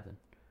straight from heaven.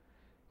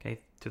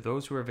 Okay, to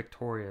those who are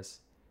victorious,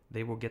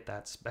 they will get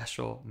that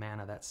special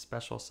manna, that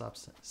special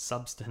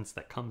substance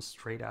that comes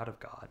straight out of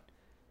God.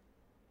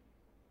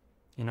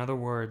 In other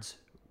words,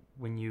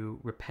 when you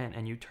repent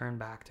and you turn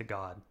back to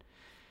God,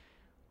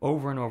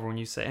 over and over, when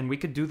you say, and we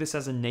could do this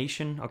as a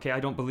nation, okay, I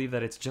don't believe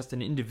that it's just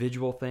an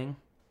individual thing.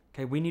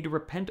 Okay, we need to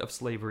repent of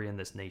slavery in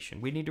this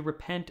nation. We need to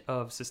repent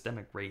of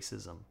systemic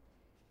racism.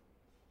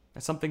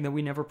 That's something that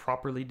we never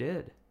properly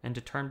did. And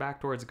to turn back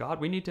towards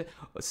God, we need to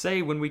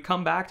say, when we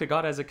come back to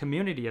God as a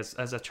community,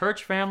 as a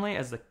church family,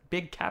 as the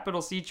big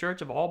capital C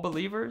church of all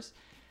believers,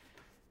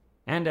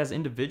 and as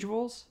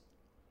individuals,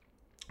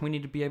 we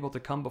need to be able to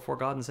come before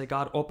God and say,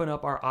 God, open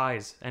up our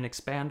eyes and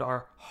expand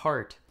our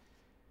heart.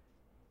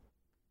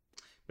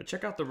 But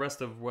check out the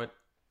rest of what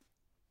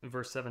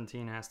verse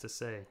 17 has to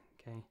say,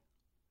 okay?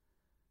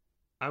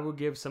 I will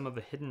give some of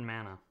the hidden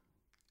manna.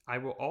 I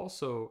will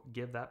also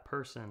give that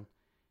person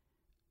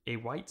a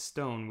white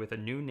stone with a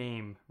new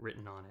name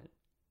written on it,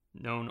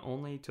 known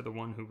only to the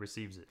one who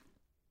receives it.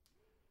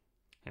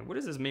 And what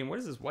does this mean? What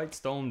is this white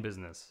stone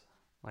business?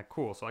 Like,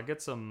 cool, so I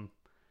get some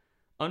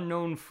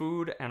unknown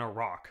food and a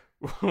rock.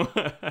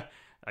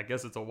 I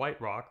guess it's a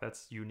white rock.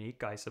 That's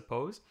unique, I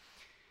suppose.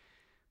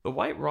 The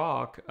white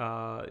rock,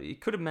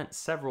 it could have meant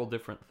several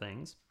different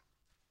things.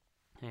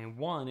 And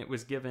one, it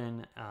was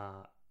given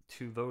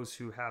to those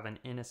who have an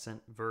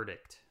innocent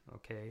verdict,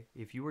 okay?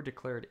 If you were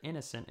declared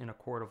innocent in a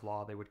court of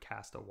law, they would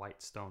cast a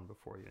white stone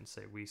before you and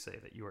say, we say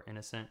that you are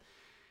innocent.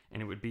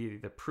 And it would be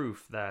the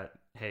proof that,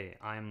 hey,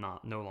 I am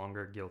no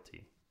longer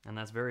guilty. And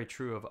that's very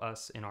true of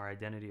us in our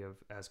identity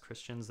as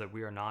Christians, that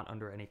we are not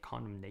under any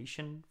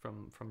condemnation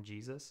from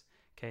Jesus,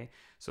 okay?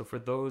 So for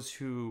those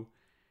who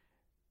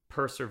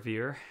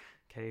persevere,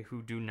 okay,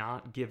 who do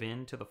not give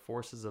in to the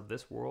forces of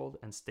this world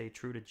and stay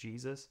true to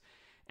Jesus,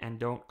 and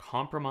don't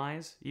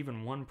compromise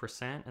even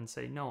 1% and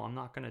say, no, I'm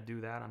not going to do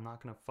that. I'm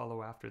not going to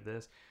follow after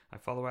this. I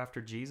follow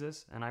after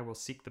Jesus, and I will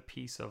seek the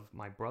peace of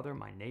my brother,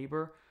 my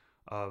neighbor,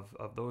 of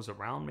those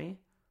around me.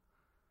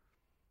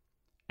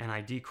 And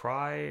I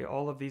decry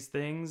all of these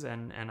things,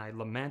 and I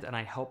lament, and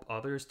I help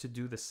others to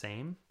do the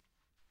same.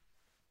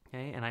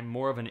 Okay? And I'm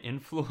more of an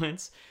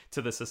influence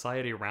to the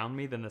society around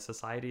me than the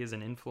society is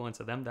an influence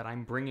of them, that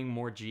I'm bringing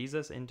more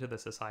Jesus into the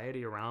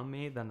society around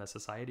me than the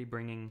society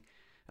bringing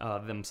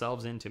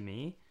themselves into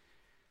me.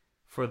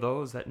 For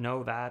those that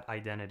know that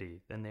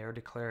identity, then they are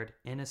declared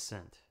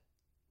innocent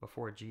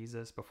before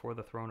Jesus, before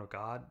the throne of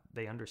God.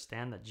 They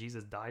understand that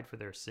Jesus died for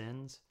their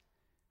sins,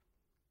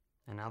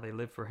 and now they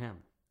live for Him.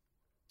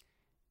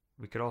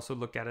 We could also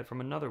look at it from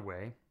another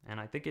way, and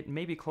I think it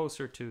may be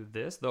closer to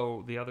this,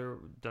 though the other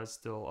does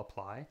still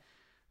apply.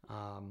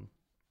 A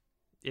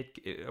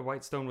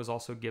white stone was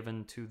also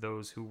given to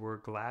those who were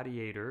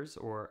gladiators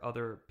or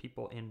other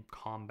people in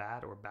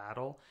combat or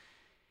battle.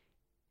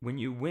 When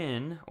you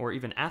win, or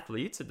even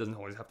athletes, it doesn't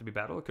always have to be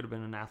battle, it could have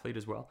been an athlete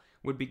as well,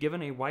 would be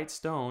given a white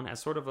stone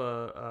as sort of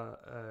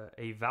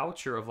a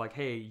voucher of like,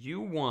 hey,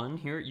 you won,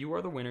 here, you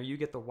are the winner, you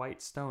get the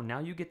white stone. Now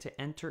you get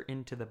to enter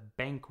into the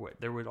banquet.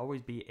 There would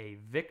always be a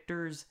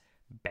victor's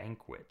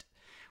banquet,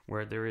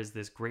 where there is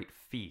this great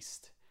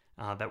feast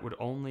that would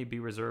only be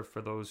reserved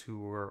for those who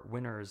were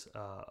winners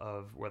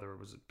of whether it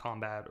was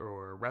combat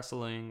or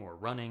wrestling or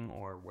running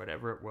or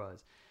whatever it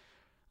was.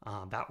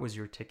 That was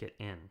your ticket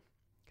in,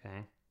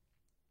 okay?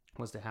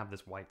 Was to have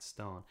this white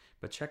stone.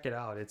 But check it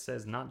out. It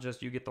says not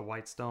just you get the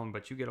white stone,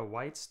 but you get a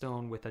white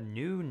stone with a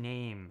new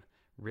name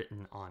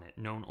written on it,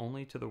 known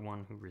only to the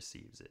one who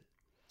receives it.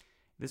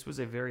 This was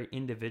a very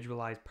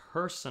individualized,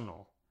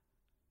 personal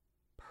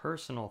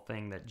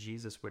thing that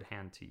Jesus would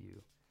hand to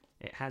you.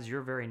 It has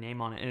your very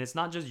name on it. And it's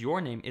not just your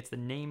name, it's the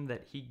name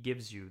that He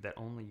gives you that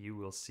only you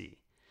will see.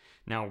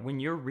 Now, when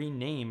you're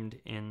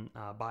renamed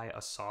by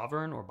a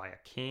sovereign or by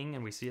a king,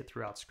 and we see it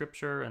throughout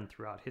Scripture and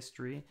throughout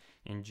history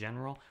in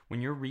general,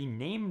 when you're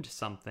renamed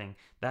something,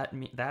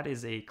 that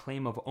is a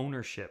claim of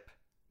ownership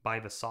by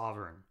the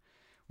sovereign.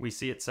 We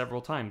see it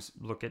several times.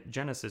 Look at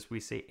Genesis.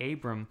 We see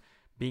Abram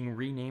being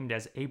renamed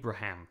as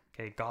Abraham.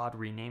 Okay, God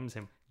renames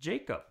him.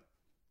 Jacob,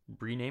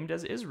 renamed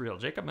as Israel.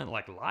 Jacob meant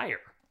like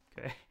liar.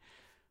 Okay,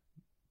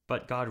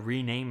 but God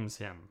renames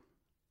him.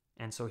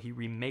 And so He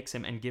remakes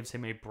him and gives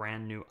him a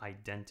brand new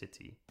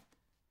identity.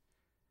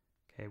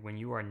 Okay, when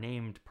you are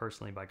named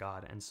personally by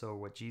God. And so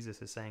what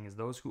Jesus is saying is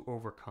those who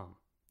overcome,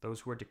 those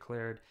who are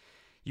declared,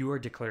 you are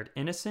declared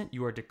innocent,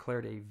 you are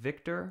declared a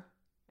victor,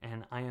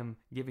 and I am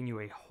giving you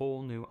a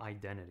whole new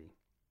identity.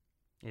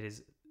 It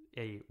is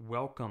a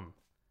welcome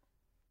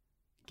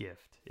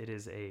gift. It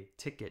is a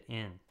ticket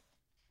in.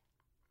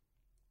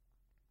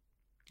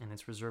 And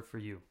it's reserved for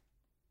you.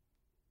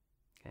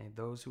 Okay,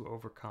 those who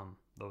overcome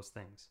those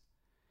things.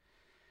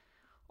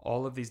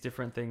 All of these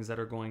different things that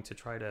are going to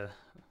try to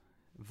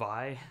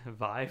vie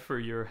for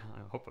your,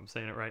 I hope I'm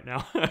saying it right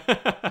now,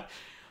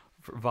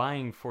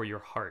 vying for your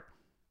heart,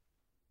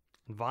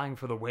 and vying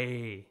for the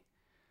way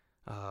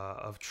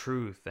of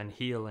truth and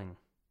healing.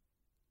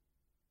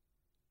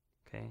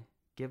 Okay,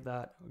 give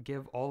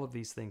all of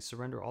these things,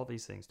 surrender all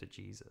these things to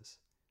Jesus,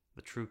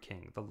 the true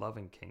King, the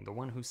loving King, the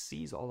one who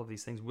sees all of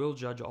these things, will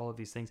judge all of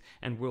these things,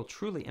 and will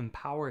truly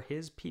empower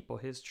his people,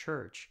 his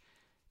church,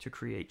 to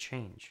create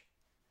change.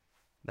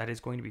 That is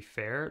going to be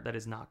fair, that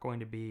is not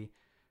going to be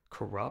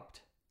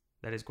corrupt,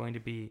 that is going to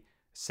be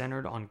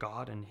centered on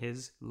God and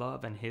his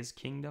love and his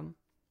kingdom.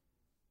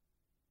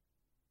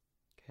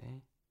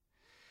 Okay.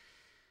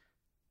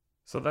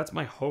 So that's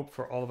my hope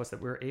for all of us,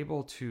 that we're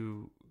able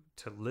to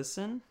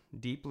listen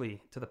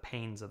deeply to the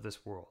pains of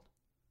this world.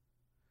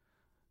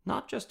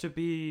 Not just to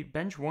be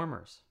bench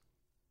warmers.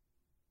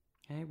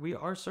 Okay? We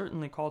are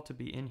certainly called to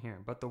be in here,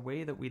 but the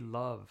way that we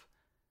love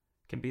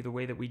can be the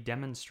way that we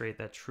demonstrate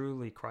that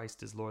truly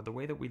Christ is Lord, the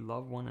way that we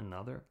love one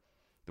another,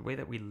 the way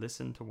that we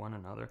listen to one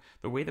another,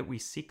 the way that we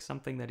seek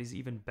something that is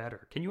even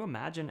better. Can you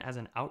imagine as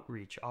an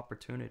outreach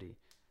opportunity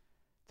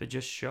to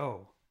just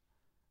show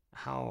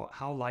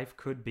how life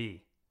could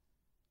be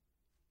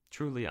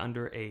truly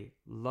under a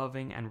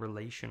loving and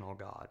relational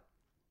God?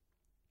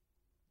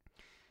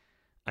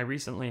 I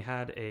recently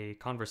had a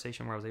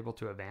conversation where I was able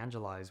to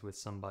evangelize with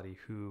somebody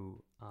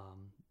who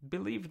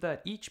believed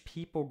that each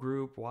people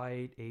group,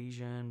 white,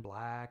 Asian,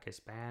 black,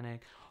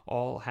 Hispanic,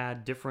 all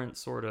had different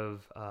sort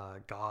of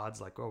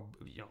gods, like,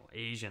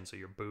 Asian, so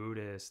you're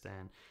Buddhist,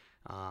 and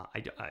I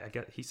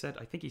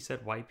think he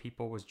said white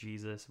people was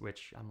Jesus,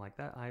 which I'm like,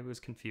 that I was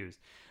confused.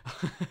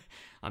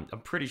 I'm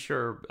pretty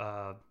sure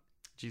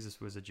Jesus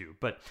was a Jew,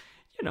 but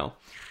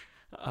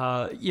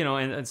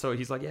and so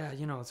he's like, yeah,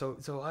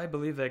 so I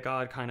believe that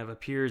God kind of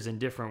appears in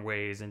different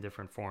ways, in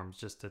different forms,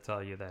 just to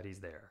tell you that he's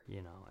there,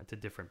 to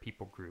different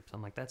people groups.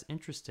 I'm like, that's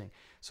interesting.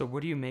 So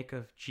what do you make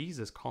of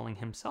Jesus calling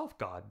himself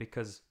God?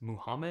 Because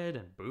Muhammad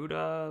and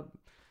Buddha,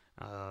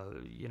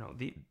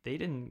 they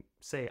didn't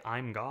say,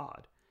 I'm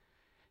God.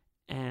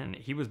 And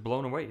he was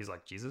blown away. He's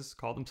like, Jesus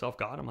called himself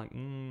God? I'm like,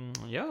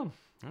 yeah,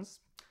 that's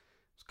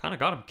kind of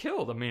got him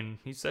killed. I mean,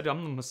 he said,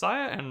 I'm the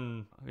Messiah,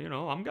 and,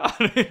 I'm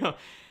God,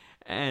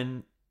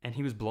 And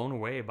he was blown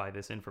away by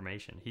this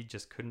information. He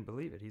just couldn't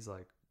believe it. He's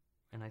like,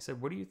 and I said,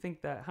 how do you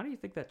think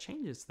that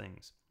changes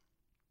things?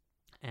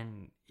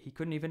 And he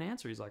couldn't even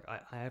answer. He's like,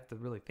 I have to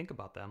really think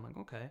about that. I'm like,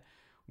 okay.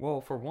 Well,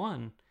 for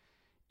one,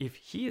 if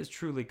he is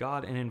truly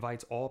God and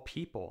invites all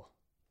people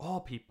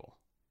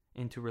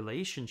into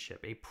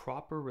relationship, a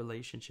proper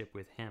relationship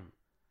with him,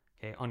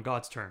 okay, on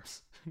God's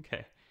terms,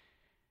 okay,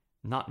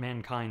 not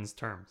mankind's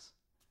terms,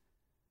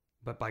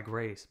 but by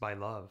grace, by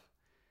love,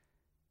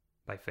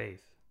 by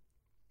faith,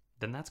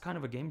 then that's kind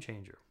of a game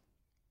changer.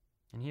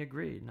 And he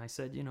agreed. And I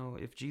said,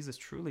 if Jesus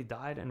truly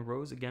died and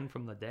rose again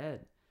from the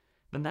dead,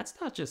 then that's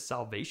not just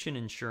salvation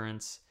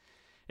insurance.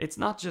 It's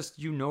not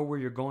just where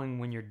you're going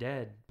when you're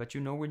dead, but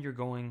where you're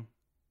going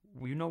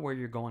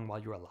while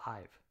you're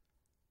alive.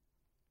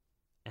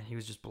 And he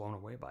was just blown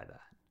away by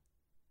that.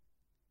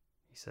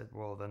 He said,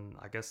 well, then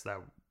I guess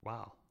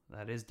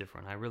that is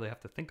different. I really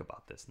have to think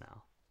about this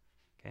now.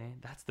 Okay?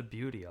 That's the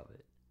beauty of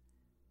it.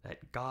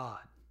 That God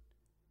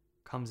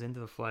comes into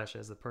the flesh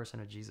as the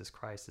person of Jesus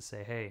Christ to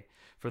say, hey,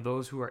 for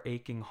those who are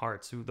aching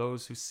hearts,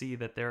 those who see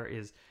that there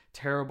is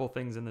terrible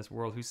things in this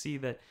world, who see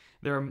that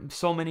there are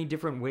so many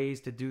different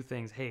ways to do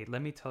things, hey,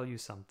 let me tell you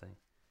something.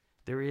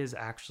 There is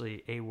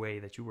actually a way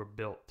that you were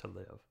built to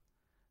live.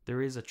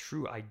 There is a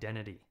true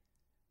identity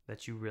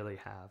that you really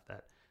have,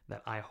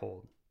 that I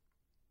hold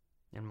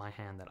in my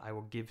hand, that I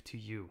will give to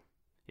you.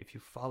 If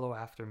you follow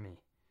after me,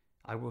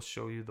 I will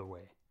show you the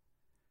way.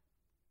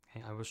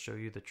 Okay? I will show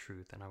you the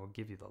truth, and I will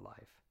give you the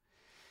life.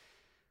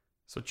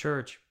 So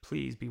church,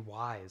 please be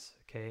wise,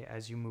 okay,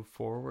 as you move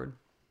forward.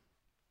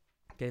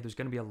 Okay, there's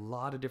going to be a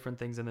lot of different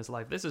things in this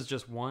life. This is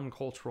just one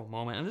cultural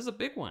moment, and this is a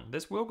big one.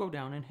 This will go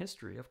down in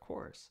history, of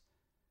course.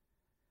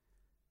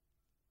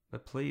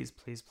 But please,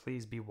 please,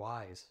 please be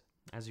wise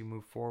as you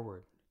move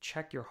forward.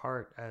 Check your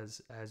heart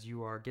as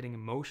you are getting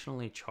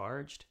emotionally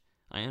charged.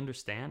 I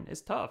understand. It's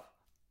tough.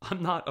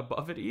 I'm not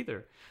above it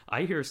either.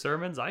 I hear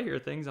sermons, I hear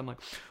things, I'm like,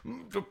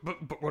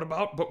 but what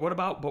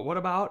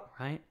about,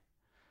 right?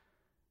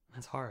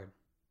 That's hard.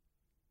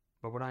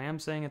 But what I am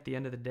saying at the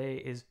end of the day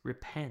is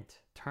repent,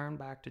 turn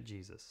back to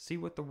Jesus. See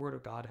what the Word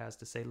of God has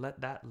to say.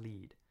 Let that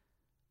lead.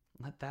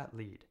 Let that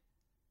lead.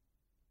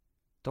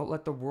 Don't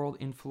let the world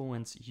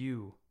influence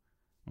you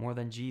more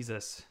than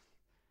Jesus.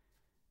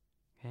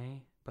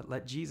 Okay? But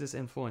let Jesus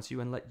influence you,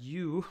 and let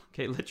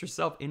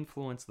yourself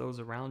influence those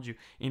around you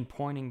in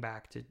pointing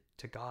back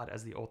to God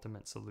as the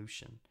ultimate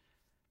solution.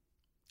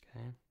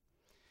 Okay?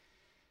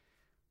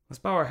 Let's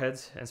bow our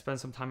heads and spend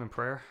some time in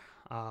prayer.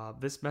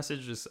 This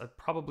message is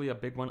probably a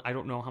big one. I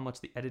don't know how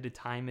much the edited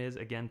time is.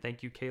 Again,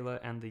 thank you, Kayla,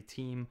 and the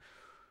team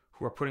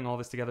who are putting all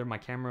this together. My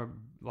camera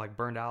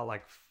burned out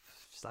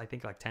I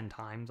think 10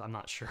 times. I'm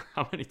not sure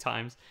how many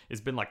times. It's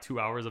been 2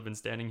 hours I've been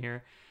standing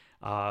here.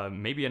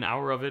 Maybe an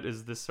hour of it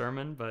is this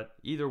sermon, but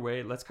either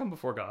way, let's come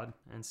before God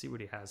and see what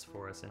he has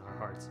for us in our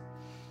hearts.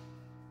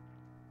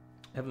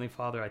 Heavenly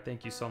Father, I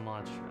thank you so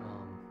much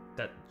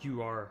that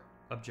you are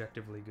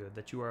objectively good,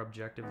 that you are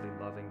objectively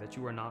loving, that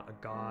you are not a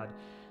God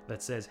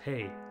that says,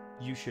 hey,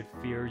 you should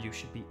fear, you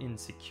should be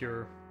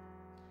insecure,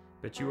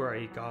 but you are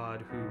a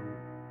God who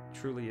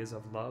truly is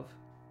of love.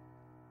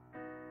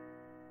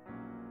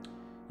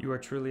 You are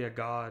truly a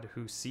God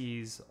who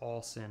sees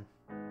all sin,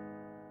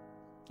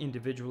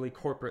 individually,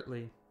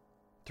 corporately,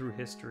 through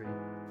history.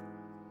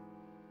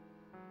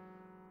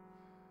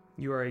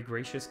 You are a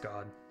gracious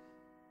God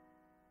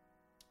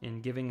in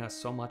giving us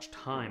so much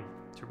time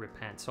to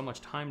repent, so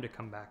much time to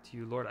come back to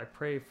you. Lord, I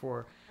pray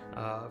for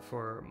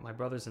my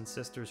brothers and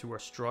sisters who are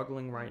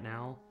struggling right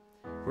now,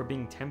 who are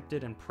being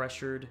tempted and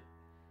pressured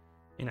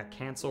in a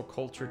cancel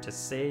culture to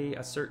say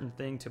a certain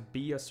thing, to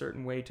be a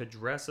certain way, to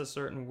dress a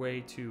certain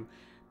way, to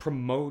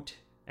promote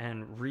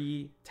and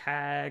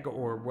re-tag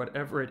or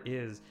whatever it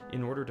is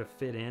in order to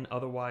fit in.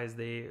 Otherwise,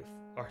 they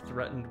are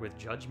threatened with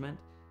judgment.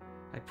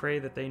 I pray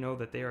that they know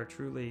that they are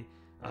truly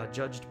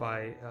judged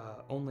by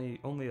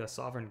only a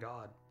sovereign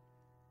God.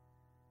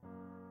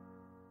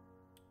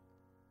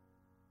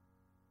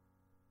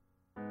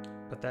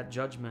 But that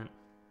judgment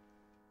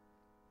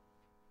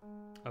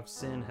of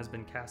sin has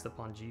been cast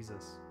upon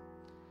Jesus.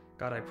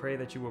 God, I pray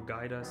that you will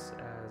guide us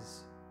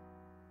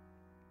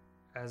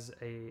as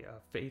a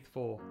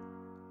faithful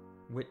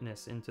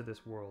witness into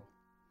this world.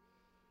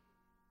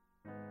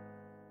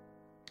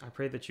 I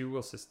pray that you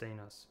will sustain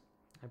us.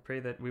 I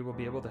pray that we will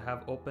be able to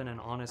have open and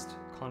honest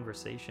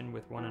conversation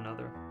with one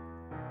another.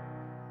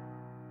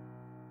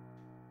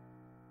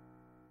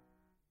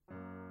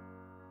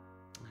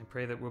 I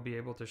pray that we'll be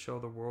able to show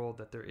the world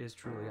that there is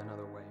truly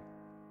another way,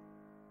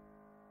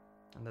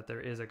 and that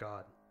there is a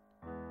God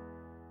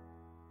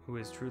who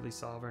is truly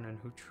sovereign and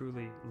who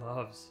truly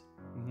loves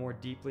more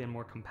deeply and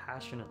more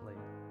compassionately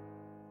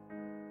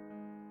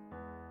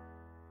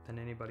than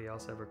anybody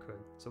else ever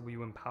could. So will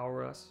you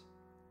empower us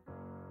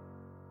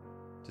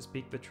to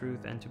speak the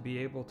truth and to be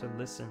able to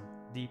listen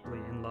deeply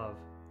in love.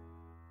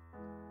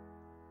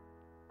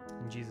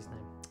 In Jesus'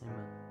 name,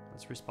 amen.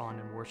 Let's respond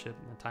in worship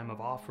in a time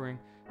of offering,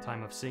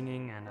 time of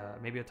singing, and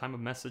maybe a time of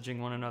messaging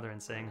one another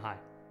and saying hi.